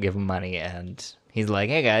 and we don't give him money, and he's like,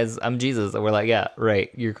 "Hey guys, I'm Jesus," and we're like, "Yeah,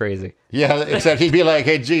 right, you're crazy." Yeah, except he'd be like,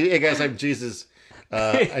 "Hey guys, I'm Jesus.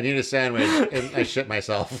 I need a sandwich, and I shit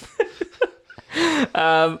myself."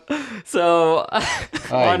 So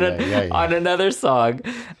on another song,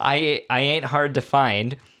 I Ain't Hard to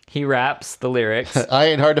Find, he raps the lyrics. I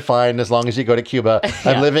ain't hard to find as long as you go to Cuba.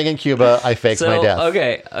 I'm living in Cuba. I faked my death.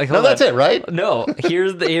 Okay. No, that's it, right? No,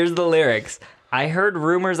 here's the lyrics. I heard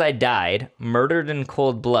rumors I died, murdered in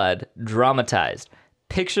cold blood, dramatized.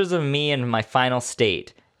 Pictures of me in my final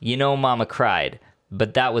state. You know mama cried,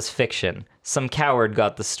 but that was fiction. Some coward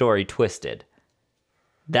got the story twisted.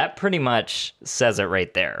 That pretty much says it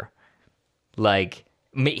right there. Like,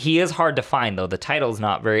 he is hard to find, though. The title's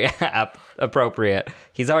not very appropriate.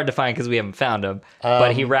 He's hard to find because we haven't found him.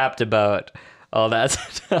 But he rapped about all that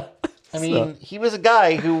stuff. I mean, he was a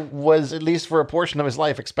guy who was, at least for a portion of his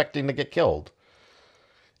life, expecting to get killed.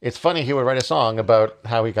 It's funny he would write a song about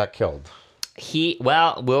how he got killed.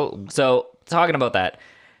 So talking about that,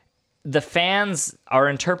 the fans are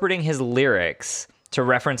interpreting his lyrics to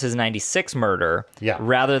reference his 96 murder,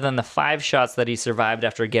 rather than the 5 shots that he survived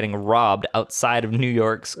after getting robbed outside of New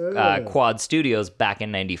York's Quad Studios back in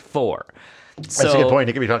 94. That's a good point.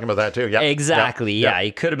 He could be talking about that too. Yeah. Exactly. Yep. Yeah.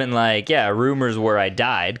 He could have been like, yeah, rumors were I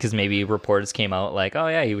died, because maybe reports came out like, oh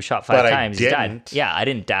yeah, he was shot 5 But I times. He died. didn't. Yeah, I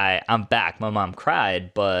didn't die. I'm back. My mom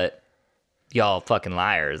cried, but y'all fucking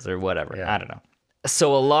liars or whatever. Yeah. I don't know.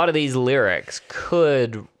 So a lot of these lyrics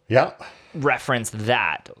could Yeah. reference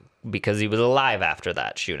that because he was alive after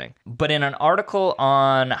that shooting. But in an article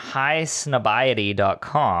on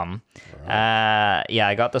highsnobiety.com,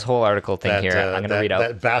 I got this whole article thing here. I'm going to read out.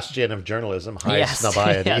 That bastion of journalism, high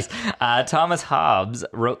snobiety. Yes. Thomas Hobbes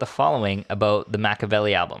wrote the following about the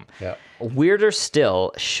Machiavelli album. Yeah. Weirder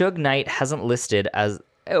still, Suge Knight wasn't listed as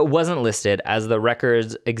the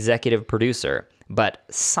record's executive producer, but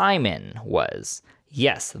Simon was.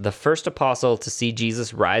 Yes, the first apostle to see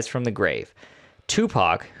Jesus rise from the grave.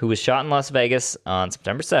 Tupac, who was shot in Las Vegas on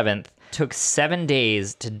September 7th, took 7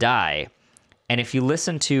 days to die. And if you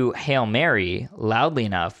listen to Hail Mary loudly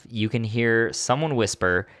enough, you can hear someone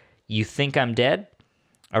whisper, "You think I'm dead?"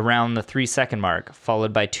 around the 3-second mark,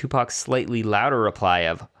 followed by Tupac's slightly louder reply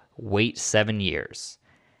of, "Wait 7 years."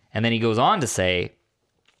 And then he goes on to say,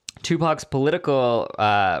 Tupac's political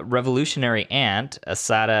revolutionary aunt,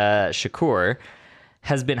 Assata Shakur,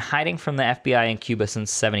 has been hiding from the FBI in Cuba since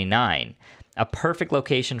 '79. A perfect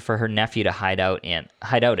location for her nephew to hide out in.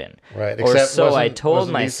 Right. Or Except so I told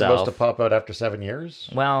wasn't he myself. supposed to pop out after 7 years?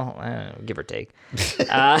 Well, give or take.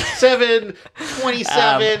 7,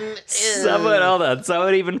 27.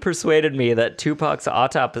 Someone even persuaded me that Tupac's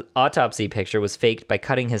autopsy picture was faked by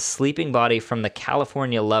cutting his sleeping body from the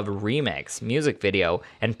California Love remix music video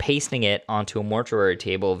and pasting it onto a mortuary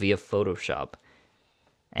table via Photoshop.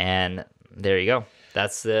 And there you go.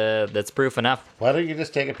 That's proof enough. Why don't you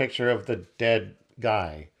just take a picture of the dead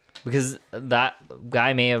guy? Because that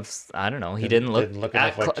guy may have, I don't know, he didn't look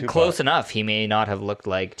enough like Tupac. close enough. He may not have looked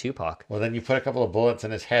like Tupac. Well, then you put a couple of bullets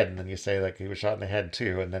in his head, and then you say like he was shot in the head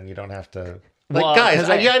too, and then you don't have to. Like, Well, guys, 'cause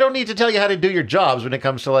I don't need to tell you how to do your jobs when it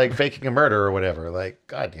comes to like faking a murder or whatever. Like,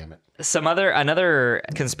 God damn it. Another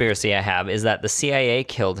conspiracy I have is that the CIA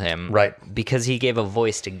killed him Right. because he gave a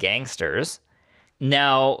voice to gangsters.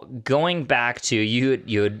 Now, going back to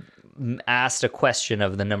you had asked a question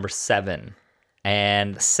of the number 7,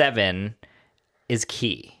 and 7 is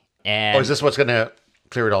key. And Or is this what's going to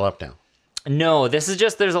clear it all up now? no, this is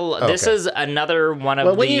just this is another one of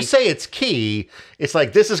Well, when the you say it's key, it's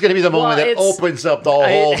like this is going to be the moment that it's- opens up the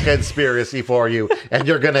whole conspiracy for you, and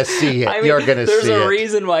you're going to see it. I mean, you're going to see it. There's a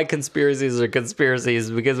reason why conspiracies are conspiracies,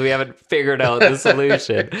 because we haven't figured out the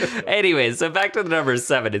solution. Anyway, so back to the number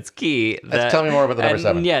 7. It's key. Tell me more about the number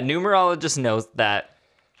 7. Yeah, numerologist knows that,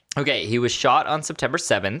 okay, he was shot on September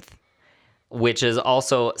 7th, which is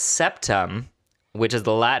also septum, which is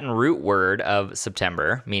the Latin root word of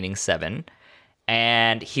September, meaning 7.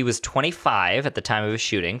 And he was 25 at the time of his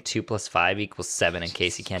shooting. 2 + 5 = 7, in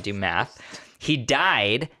case you can't do math. He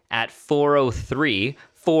died at 4:03.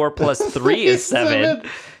 4 + 3 is 7.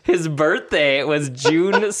 His birthday was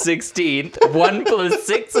June 16th. 1 +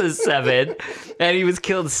 6 is 7. And he was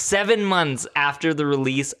killed 7 months after the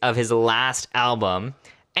release of his last album.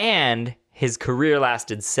 And his career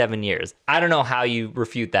lasted 7 years. I don't know how you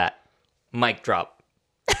refute that. Mic drop.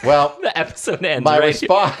 Well, The episode ends my right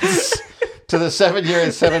response to the 7 years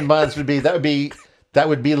and 7 months would be that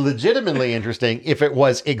would be legitimately interesting if it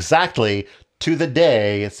was exactly to the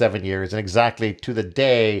day 7 years and exactly to the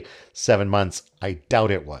day 7 months. I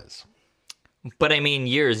doubt it was. But I mean,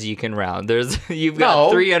 years you can round. You've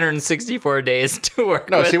got 364 days to work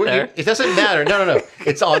No, with see, there. it doesn't matter. No.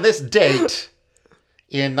 It's on this date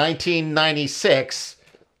in 1996,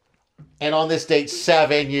 and on this date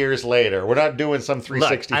 7 years later. We're not doing some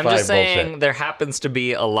 365 Look, I'm just saying bullshit. there happens to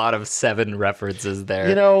be a lot of 7 references there.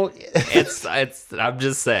 You know, it's. I'm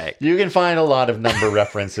just saying. you can find a lot of number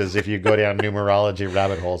references if you go down numerology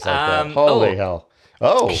rabbit holes like that. Holy hell.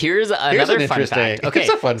 Oh, Here's another an fun interesting. fact. Okay, It's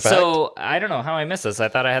a fun fact. So I don't know how I missed this. I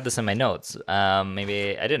thought I had this in my notes.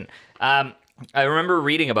 Maybe I didn't. I remember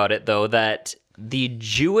reading about it though, that the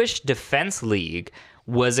Jewish Defense League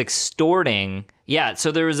was extorting. Yeah,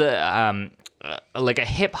 so there was a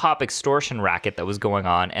hip hop extortion racket that was going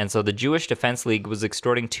on, and so the Jewish Defense League was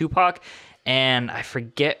extorting Tupac, and I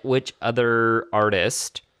forget which other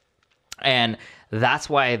artist, and that's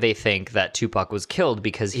why they think that Tupac was killed,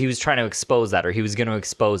 because he was trying to expose that, or he was going to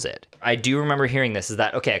expose it. I do remember hearing this, is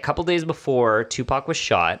that, okay, a couple days before Tupac was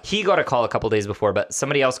shot, he got a call a couple days before, but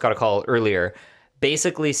somebody else got a call earlier,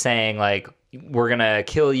 basically saying, like, we're going to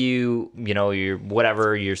kill you, you know, you're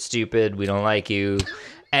whatever, you're stupid, we don't like you.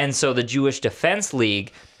 And so the Jewish Defense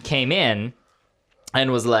League came in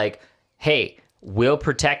and was like, hey, we'll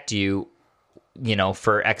protect you, you know,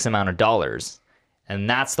 for X amount of dollars. And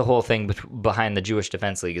that's the whole thing behind the Jewish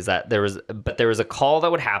Defense League, is that there was a call that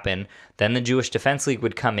would happen. Then the Jewish Defense League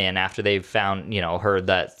would come in after they've heard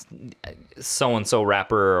that so-and-so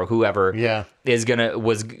rapper or whoever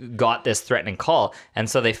got this threatening call. And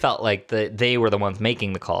so they felt like they were the ones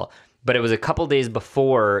making the call. But it was a couple days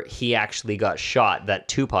before he actually got shot that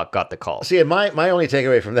Tupac got the call. See, and my only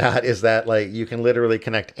takeaway from that is that, like, you can literally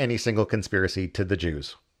connect any single conspiracy to the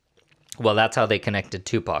Jews. Well, that's how they connected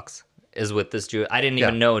Tupac's, is with this Jew. I didn't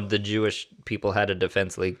even know the Jewish people had a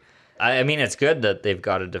defense league. I mean, it's good that they've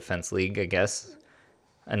got a defense league, I guess.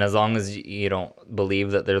 And as long as you don't believe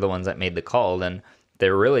that they're the ones that made the call, then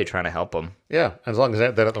they're really trying to help them. Yeah, as long as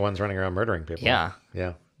they're not the ones running around murdering people. Yeah.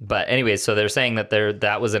 Yeah. But anyway, so they're saying that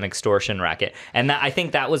that was an extortion racket. And I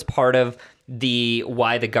think that was part of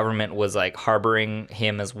why the government was like harboring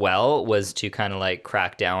him as well, was to kind of like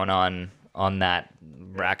crack down on that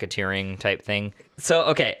racketeering type thing. So,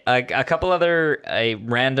 okay, a couple other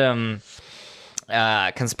random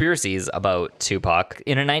conspiracies about Tupac.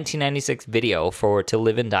 In a 1996 video for To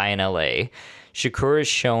Live and Die in LA, Shakur is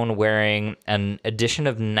shown wearing an edition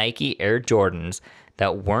of Nike Air Jordans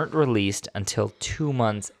that weren't released until 2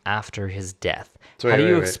 months after his death. So How do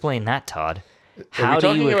you explain that, Todd? How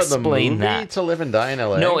do you explain that? To Live and Die in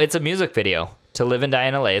LA? No, it's a music video. To Live and Die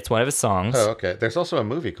in LA. It's one of his songs. Oh, okay. There's also a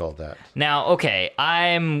movie called that. Now, okay,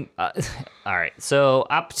 I'm... all right, so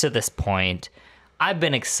up to this point, I've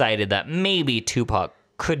been excited that maybe Tupac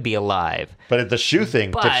could be alive. But the shoe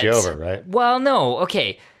thing tips you over, right? Well, no,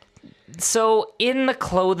 okay. So in the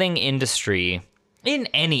clothing industry, in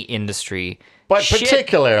any industry... But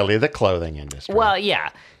particularly the clothing industry. Well,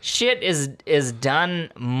 yeah. Shit is done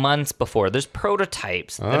months before. There's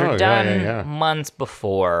prototypes that are done months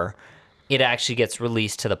before it actually gets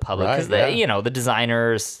released to the public. Because, the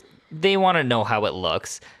designers, they want to know how it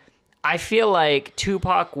looks. I feel like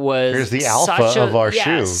Tupac was... Here's the alpha of our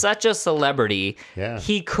shoe. Such a celebrity. Yeah.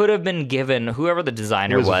 He could have been given, whoever the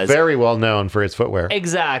designer was... very well known for his footwear.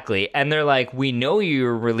 Exactly. And they're like, we know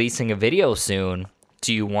you're releasing a video soon.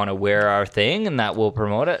 Do you want to wear our thing and that will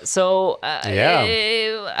promote it? So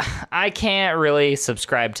I can't really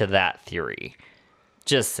subscribe to that theory.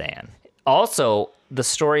 Just saying. Also, the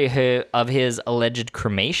story of his alleged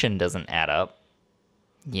cremation doesn't add up.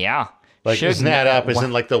 Yeah. Like, doesn't add up?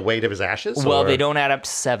 Isn't like the weight of his ashes? Well, they don't add up to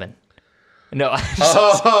 7. No.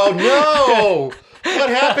 Oh, no. What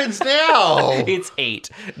happens now? It's 8.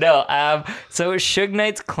 No. So Suge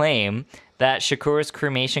Knight's claim that Shakur's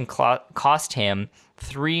cremation cost him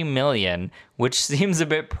 $3 million, which seems a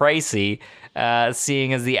bit pricey,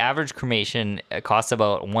 seeing as the average cremation costs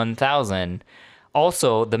about $1,000.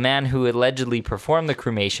 Also, the man who allegedly performed the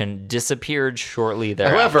cremation disappeared shortly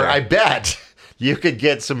thereafter. However, I bet you could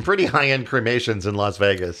get some pretty high-end cremations in Las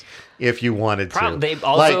Vegas if you wanted to. They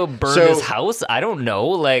also burned his house? I don't know.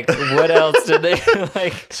 Like, what else did they...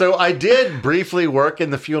 like? So I did briefly work in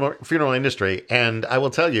the funeral industry, and I will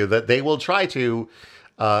tell you that they will try to...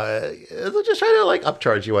 they'll just try to like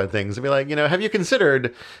upcharge you on things and be like, have you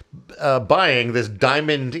considered buying this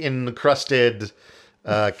diamond encrusted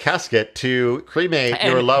casket to cremate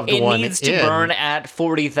your loved one? It needs to burn at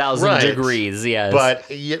 40,000 degrees. Yes, but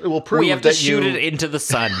it will prove we have to shoot it into the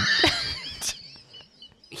sun.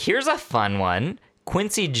 Here's a fun one.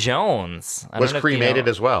 Quincy Jones was cremated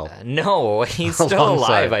as well. No, he's still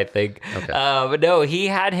alive, I think. Okay. But no, he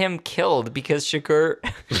had him killed because Shakur...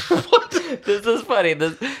 This is funny.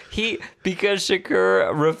 Because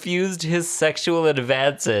Shakur refused his sexual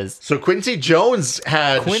advances. So Quincy Jones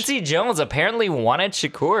apparently wanted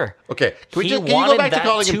Shakur. Okay, can you go back to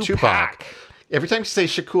calling him Tupac? Every time you say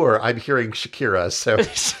Shakur, I'm hearing Shakira, so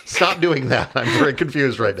stop doing that. I'm very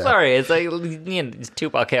confused right now. Sorry, it's like, it's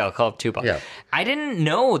Tupac. Okay, I'll call him Tupac. Yeah. I didn't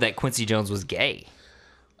know that Quincy Jones was gay.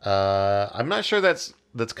 I'm not sure that's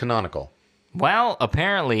canonical. Well,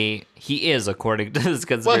 apparently he is, according to this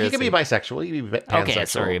conspiracy. Well, he can be bisexual. He can be pansexual. Okay,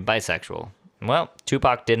 sorry, bisexual. Well,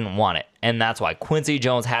 Tupac didn't want it, and that's why Quincy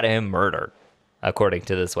Jones had him murdered, according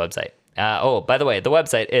to this website. By the way, the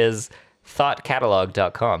website is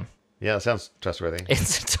thoughtcatalog.com. Yeah, that sounds trustworthy.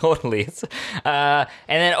 It's totally. And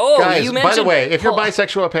then, guys, you mentioned... by the way, if you're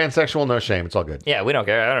bisexual or pansexual, no shame. It's all good. Yeah, we don't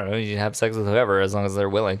care. I don't know. You can have sex with whoever as long as they're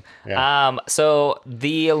willing. Yeah. So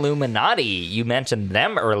the Illuminati, you mentioned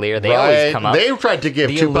them earlier. They always come up. They tried to give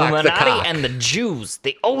Tupac the cock. And the Jews,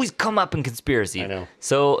 they always come up in conspiracy. I know.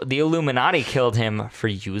 So the Illuminati killed him for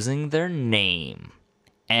using their name.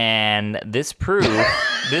 And this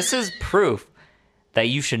is proof that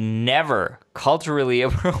you should never culturally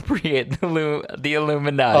appropriate the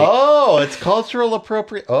Illuminati. Oh, it's cultural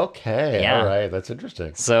appropriate. Okay, Yeah. all right, that's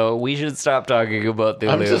interesting. So we should stop talking about the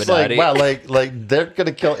I'm Illuminati. just like, wow, like they're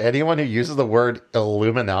gonna kill anyone who uses the word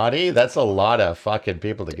Illuminati. That's a lot of fucking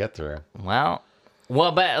people to get through. Well,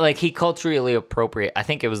 but like he culturally appropriate. I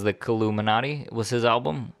think it was the Illuminati was his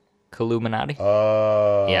album, Illuminati.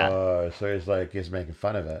 Oh, Yeah. So he's making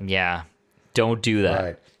fun of it. Yeah, don't do that.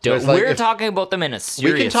 Right. So Don't, it's like we're if- talking about them in a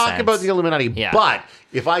serious We can talk sense. about the Illuminati, Yeah. but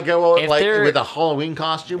if I go out If like they're- with a Halloween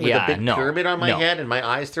costume with Yeah, a big no, pyramid on my no. head and my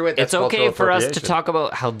eyes through it, that's It's okay cultural for us to appropriation. talk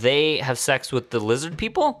about how they have sex with the lizard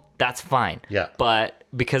people. That's fine. Yeah. But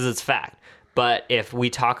because it's fact. But if we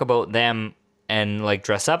talk about them and like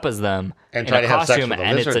dress up as them And in try a to have sex costume with a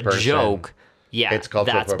and it's lizard a person, joke, yeah, it's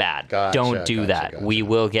cultural that's appro- bad. Gotcha, Don't do that. gotcha. We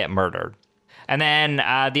will get murdered. And then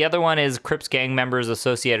the other one is Crips gang members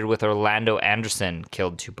associated with Orlando Anderson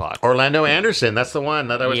killed Tupac. Orlando Anderson, that's the one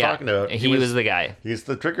that I was talking about. He was the guy. He's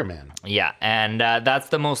the trigger man. Yeah, and that's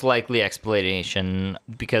the most likely explanation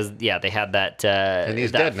because they had that And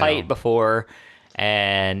he's that dead fight now. before,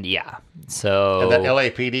 and so And that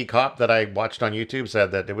LAPD cop that I watched on YouTube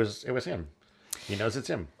said that it was him. He knows it's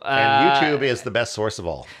him. And YouTube is the best source of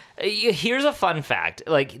all. Here's a fun fact: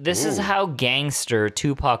 like this is how gangster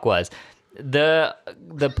Tupac was. The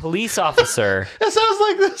police officer. That sounds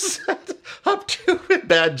like this up to a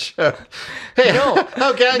bad joke. Hey, No.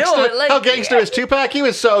 how gangster? No, but like- how gangster is Tupac? He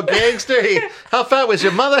was so gangster. How fat was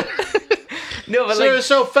your mother? No, but She was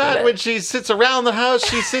so fat when she sits around the house.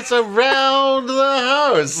 She sits around the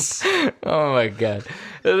house. oh my god,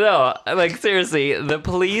 no, like seriously, the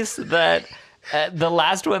police that. The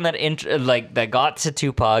last one that that got to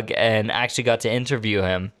Tupac and actually got to interview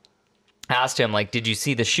him asked him like, "Did you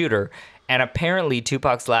see the shooter?" And apparently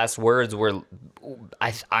Tupac's last words were,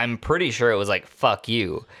 I'm pretty sure it was like "fuck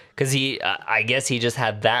you," because I guess he just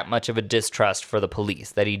had that much of a distrust for the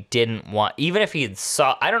police that he didn't want, even if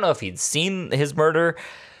I don't know if he'd seen his murder,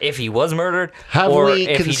 if he was murdered, Have or we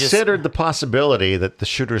if considered the possibility that the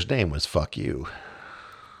shooter's name was "fuck you"?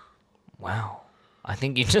 Wow. I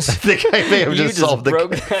think you just I think I may have you just solved the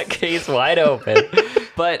broke case. that case wide open.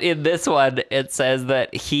 But in this one, it says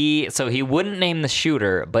that he wouldn't name the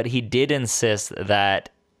shooter, but he did insist that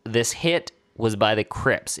this hit was by the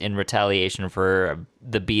Crips in retaliation for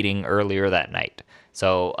the beating earlier that night.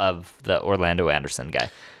 So of the Orlando Anderson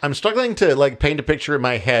guy. I'm struggling to like paint a picture in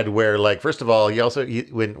my head where, like, first of all,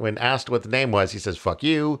 when asked what the name was, he says "fuck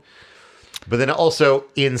you," but then also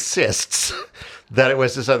insists that it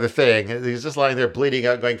was this other thing. He's just lying there bleeding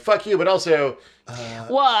out, going "fuck you," but also,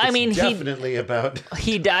 Well, I it's mean, definitely about.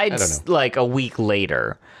 he died I don't like a week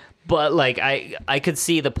later. But like I could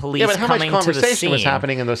see the police Yeah, but how much coming to the conversation scene. was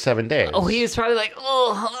happening in those 7 days? Oh, he was probably like,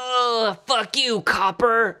 oh, fuck you,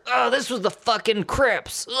 copper. Oh, this was the fucking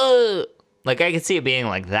Crips. Ugh. Like, I could see it being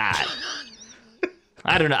like that.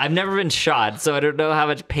 I don't know. I've never been shot, so I don't know how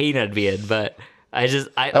much pain I'd be in, but I want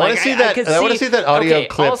to see that. I want to see that audio Okay,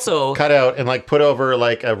 clip also, cut out and like put over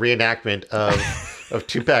like a reenactment of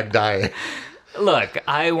Tupac dying. look,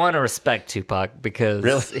 I want to respect Tupac because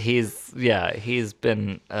Really? he's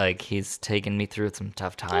been like, he's taken me through some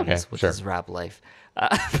tough times Okay, with sure. his rap life.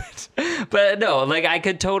 But no, like I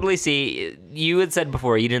could totally see. You had said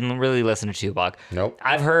before you didn't really listen to Tupac. Nope.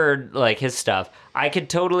 I've heard like his stuff. I could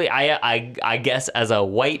totally. I guess as a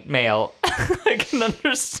white male, I can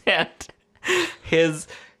understand his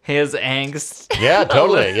angst. Yeah,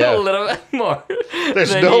 totally, yeah. A little bit more.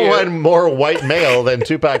 There's than no you. one more white male than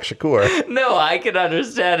Tupac Shakur No, I can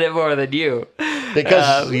understand it more than you.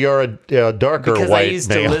 because you're a darker Because white I used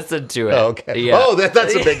male. to listen to it. Oh, okay. Yeah. Oh,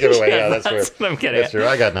 that's a big giveaway. Yeah, that's that's true. what I'm getting That's at. true.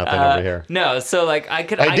 I got nothing over here. No, so like I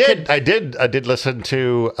could. I did listen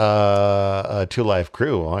to Two Live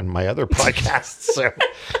Crew on my other podcasts, so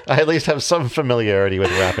I at least have some familiarity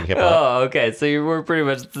with rap and hip hop. Oh, okay. So you were pretty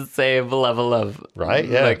much the same level of Right,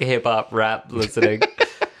 yeah. like hip hop rap listening.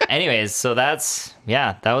 Anyways, so that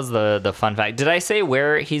was the fun fact. Did I say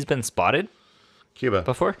where he's been spotted Cuba.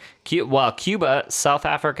 before? Cuba, South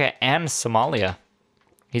Africa, and Somalia.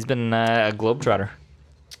 He's been a globetrotter.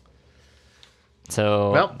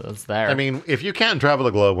 So Well, that's there. I mean, if you can't travel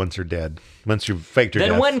the globe once you're dead, once you've faked your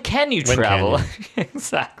then death, when can you When can travel? you?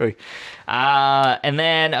 Exactly. And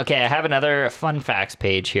then, okay, I have another fun facts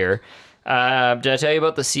page here. Did I tell you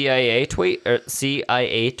about the CIA tweet?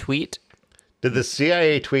 did the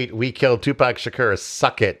CIA tweet, "We killed Tupac Shakur,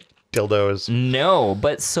 suck it, dildos"? No,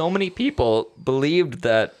 but so many people believed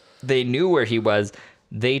that they knew where he was.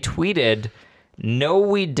 They tweeted, "No,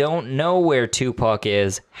 we don't know where Tupac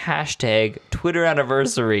is. # Twitter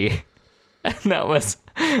anniversary." And that was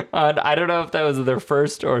I don't know if that was their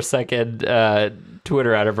first or second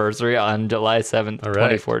Twitter anniversary on July 7th, All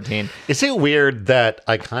right. 2014. Is it weird that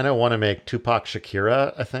I kind of want to make Tupac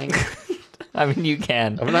Shakira a thing? I mean, you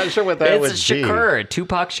can. I'm not sure what that would It's be. Shakur,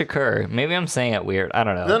 Tupac Shakur. Maybe I'm saying it weird. I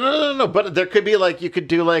don't know. No. But there could be like, you could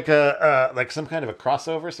do like a like some kind of a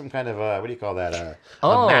crossover, some kind of what do you call that? A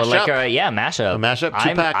mashup? Like mashup. A mashup, I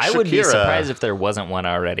Tupac, would be Shakira. surprised if there wasn't one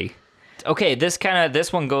already. Okay, this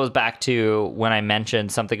one goes back to when I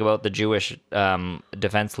mentioned something about the Jewish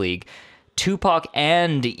Defense League. Tupac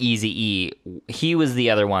and Eazy-E, he was the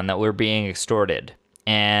other one that were being extorted,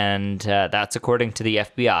 and that's according to the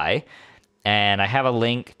FBI. And I have a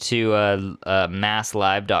link to a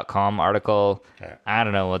masslive.com article. Okay. I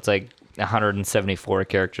don't know, it's like 174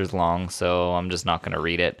 characters long, so I'm just not going to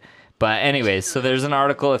read it. But anyways, so there's an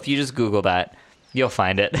article. If you just Google that, you'll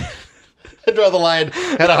find it. I draw the line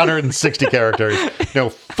at 160 characters. No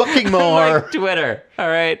fucking more. Like Twitter, all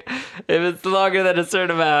right? If it's longer than a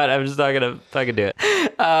certain amount, I'm just not going to fucking do it.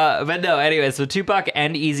 But no, anyway, so Tupac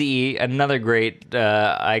and Eazy-E, another great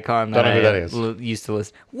icon that Don't know who that I is. used to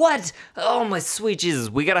listen. What? Oh, my sweet Jesus.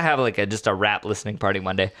 We got to have like just a rap listening party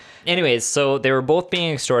one day. Anyways, so they were both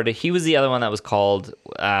being extorted. He was the other one that was called,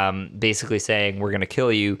 basically saying, we're going to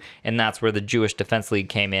kill you. And that's where the Jewish Defense League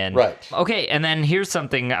came in. Right. Okay, and then here's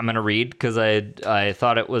something I'm going to read because I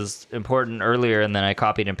thought it was important earlier, and then I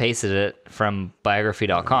copied and pasted it from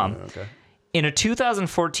biography.com. Okay. In a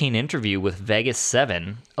 2014 interview with Vegas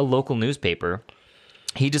 7, a local newspaper,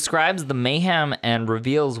 he describes the mayhem and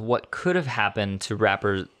reveals what could have happened to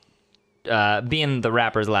rappers, being the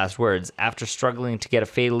rapper's last words, after struggling to get a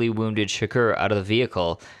fatally wounded Shakur out of the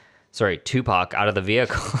vehicle. Sorry, Tupac out of the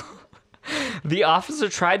vehicle. The officer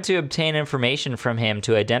tried to obtain information from him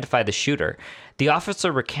to identify the shooter. The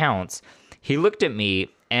officer recounts, he looked at me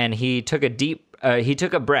and he took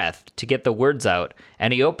a breath to get the words out,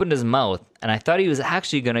 and he opened his mouth, and I thought he was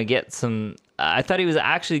actually going to get some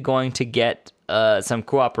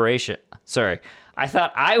cooperation. Sorry. I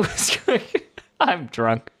thought I was going I'm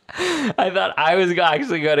drunk. I thought I was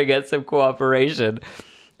actually going to get some cooperation,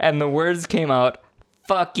 and the words came out,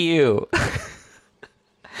 "Fuck you."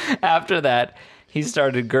 After that, he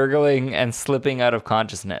started gurgling and slipping out of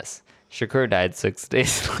consciousness. Shakur died 6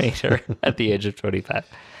 days later at the age of 25.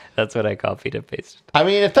 That's what I copied and pasted. I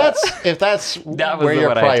mean, if that's That was where the your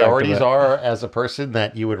one I talked priorities about. are as a person,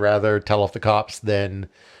 that you would rather tell off the cops than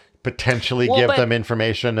potentially Well, give but- them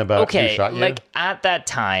information about who Okay, shot you. like at that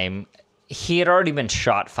time, he had already been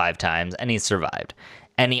shot 5 times and he survived.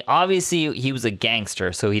 And he was a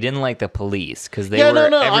gangster, so he didn't like the police because they were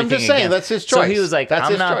no. I'm everything just saying, against- that's his So he choice. was like, That's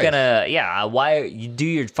I'm his not choice. gonna, why you do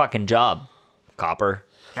your fucking job, copper.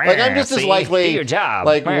 Like I'm just as See? likely, do your job.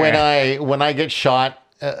 like when I get shot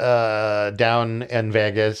down in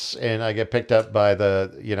Vegas and I get picked up by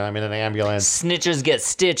I'm in an ambulance, snitches get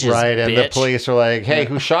stitches, right? And the bitch. police are like, "Hey,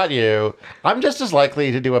 who shot you?" I'm just as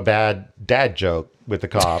likely to do a bad dad joke with the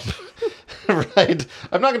cop, right?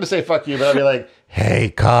 I'm not going to say "fuck you," but I'll be like,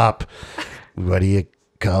 "Hey, cop, what do you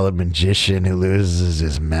call a magician who loses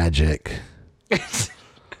his magic?"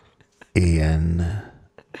 Ian.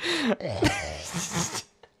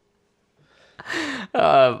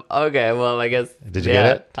 Okay, well, I guess. Did you get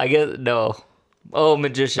it? I guess no. Oh,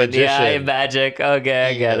 magician. Yeah, Magician. magic. Okay,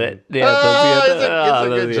 I get it. Yeah, Oh, that's it's a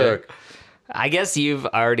good that's joke. I guess you've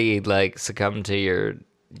already succumbed to your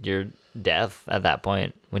death at that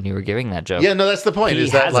point when you were giving that joke. Yeah, no, that's the point. He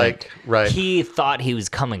Is that hasn't. right? He thought he was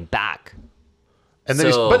coming back. And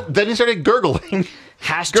then but then he started gurgling.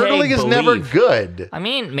 Hashtag Gurgling is never believe. good. I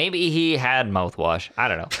mean, maybe he had mouthwash. I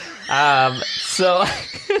don't know. So,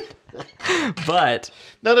 but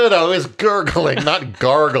No, it was gurgling, not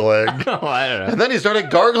gargling. oh, I don't know. And then he started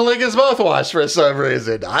gargling his mouthwash for some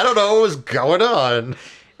reason. I don't know what was going on.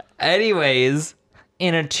 Anyways,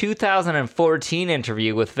 in a 2014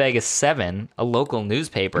 interview with Vegas 7, a local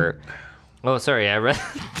newspaper. Oh, sorry, I read.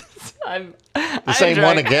 The same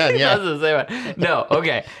one again, yeah. That's the same one. No,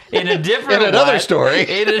 okay. In a different In another one- story.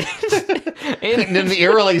 In an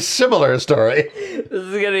eerily similar story. This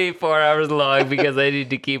is gonna be 4 hours long because I need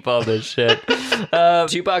to keep all this shit.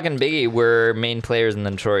 Tupac and Biggie were main players in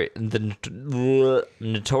the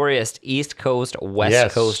notorious East Coast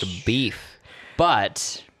West Coast beef,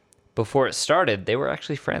 but before it started, they were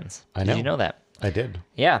actually friends. I know. Did you know that? I did.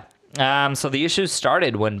 Yeah. So the issue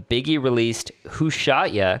started when Biggie released "Who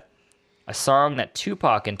Shot Ya," a song that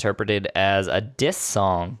Tupac interpreted as a diss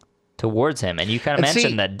song towards him, and you kind of And see,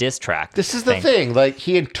 mentioned that diss track. This is the thing. Like,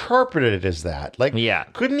 he interpreted it as that. Like, Yeah.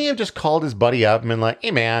 couldn't he have just called his buddy up and been like, "Hey,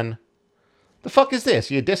 man, the fuck is this?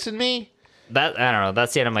 You dissing me?" That I don't know.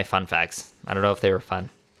 That's the end of my fun facts. I don't know if they were fun,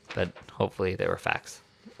 but hopefully they were facts.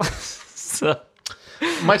 So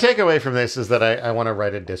My takeaway from this is that I want to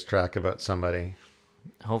write a diss track about somebody.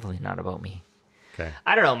 hopefully not about me. Okay.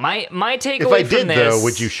 I don't know. My takeaway If I from did, this, though,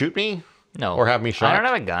 would you shoot me? No. Or have me shot? I don't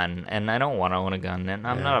have a gun, and I don't want to own a gun, and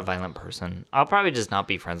I'm not a violent person. I'll probably just not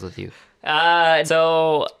be friends with you.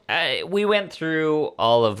 We went through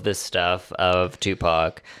all of this stuff of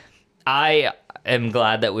Tupac. I am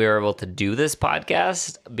glad that we were able to do this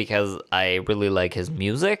podcast because I really like his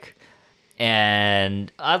music.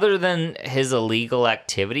 And other than his illegal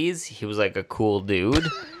activities, he was like a cool dude.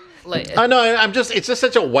 I know. It's just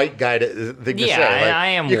such a white guy thing to Yeah, say. Like, I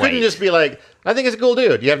am You couldn't white. just be like, I think it's a cool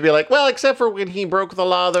dude. You have to be like, well, except for when he broke the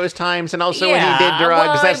law those times, and also when he did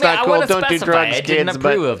drugs. That's not cool. Don't do drugs, I didn't kids.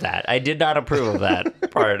 approve of that. I did not approve of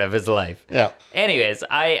that part of his life. Yeah. Anyways,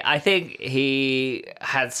 I think he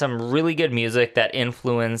had some really good music that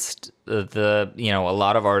influenced a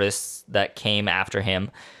lot of artists that came after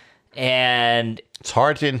him, and It's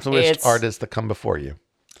hard to influence It's- artists that come before you.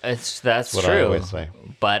 that's what true. I always say.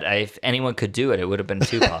 But if anyone could do it, it would have been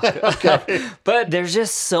Tupac. But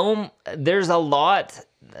there's a lot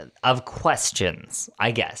of questions,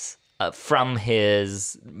 I guess, from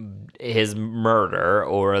his murder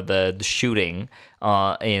or the shooting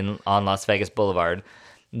on Las Vegas Boulevard.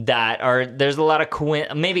 There's a lot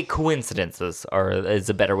of maybe coincidences, is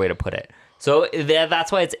a better way to put it. So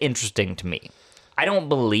that's why it's interesting to me. I don't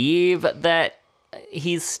believe that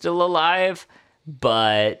he's still alive,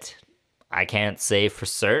 but I can't say for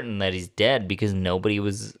certain that he's dead because nobody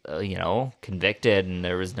was, convicted, and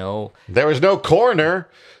there was no coroner.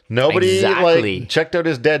 Nobody Exactly. checked out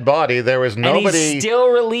his dead body. There was nobody. And he's still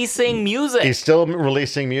releasing music. He's still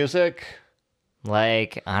releasing music.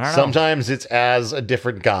 Like, I don't know. Sometimes it's as a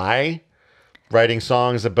different guy writing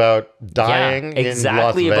songs about dying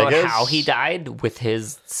exactly in Las about Vegas. how he died with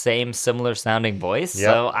his same similar sounding voice. Yep.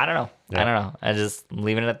 So I don't know. Yep. I don't know. I just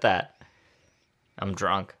leaving it at that. I'm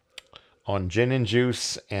drunk. On gin and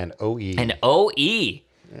juice and OE. And OE.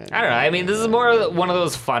 I don't know. I mean, this is more one of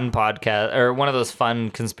those fun podcasts or one of those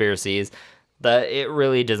fun conspiracies that it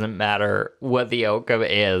really doesn't matter what the outcome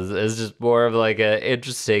is. It's just more of like an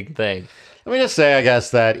interesting thing. Let me just say, I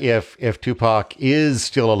guess, that if Tupac is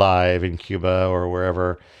still alive in Cuba or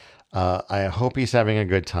wherever, I hope he's having a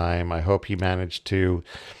good time. I hope he managed to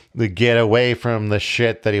get away from the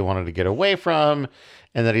shit that he wanted to get away from,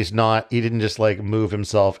 and that he didn't just like move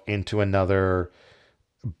himself into another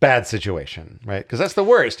bad situation, right? Because that's the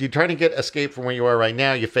worst. You're trying to escape from where you are right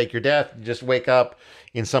now. You fake your death. You just wake up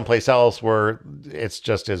in someplace else where it's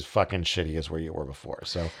just as fucking shitty as where you were before.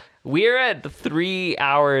 So We're at 3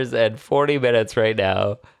 hours and 40 minutes right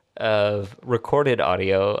now of recorded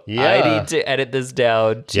audio. Yeah. I need to edit this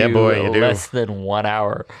down to Yeah, boy, you do. less than 1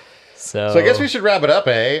 hour. So I guess we should wrap it up,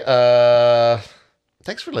 eh?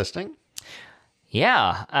 Thanks for listening.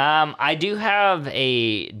 Yeah. I do have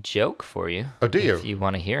a joke for you. Oh, do you? If you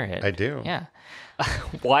want to hear it. I do. Yeah.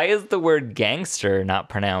 Why is the word gangster not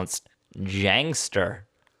pronounced jangster?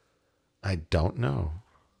 I don't know.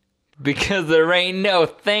 Because there ain't no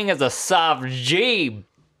thing as a soft G.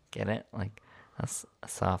 Get it? Like a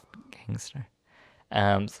soft gangster.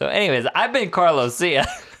 So anyways, I've been Carlos Sia.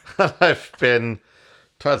 I've been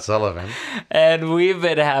Todd Sullivan. And we've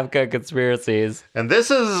been Half Cut Conspiracies. And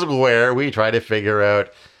this is where we try to figure out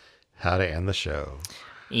how to end the show.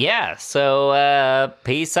 Yeah, so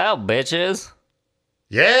peace out, bitches.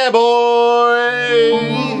 Yeah, boy!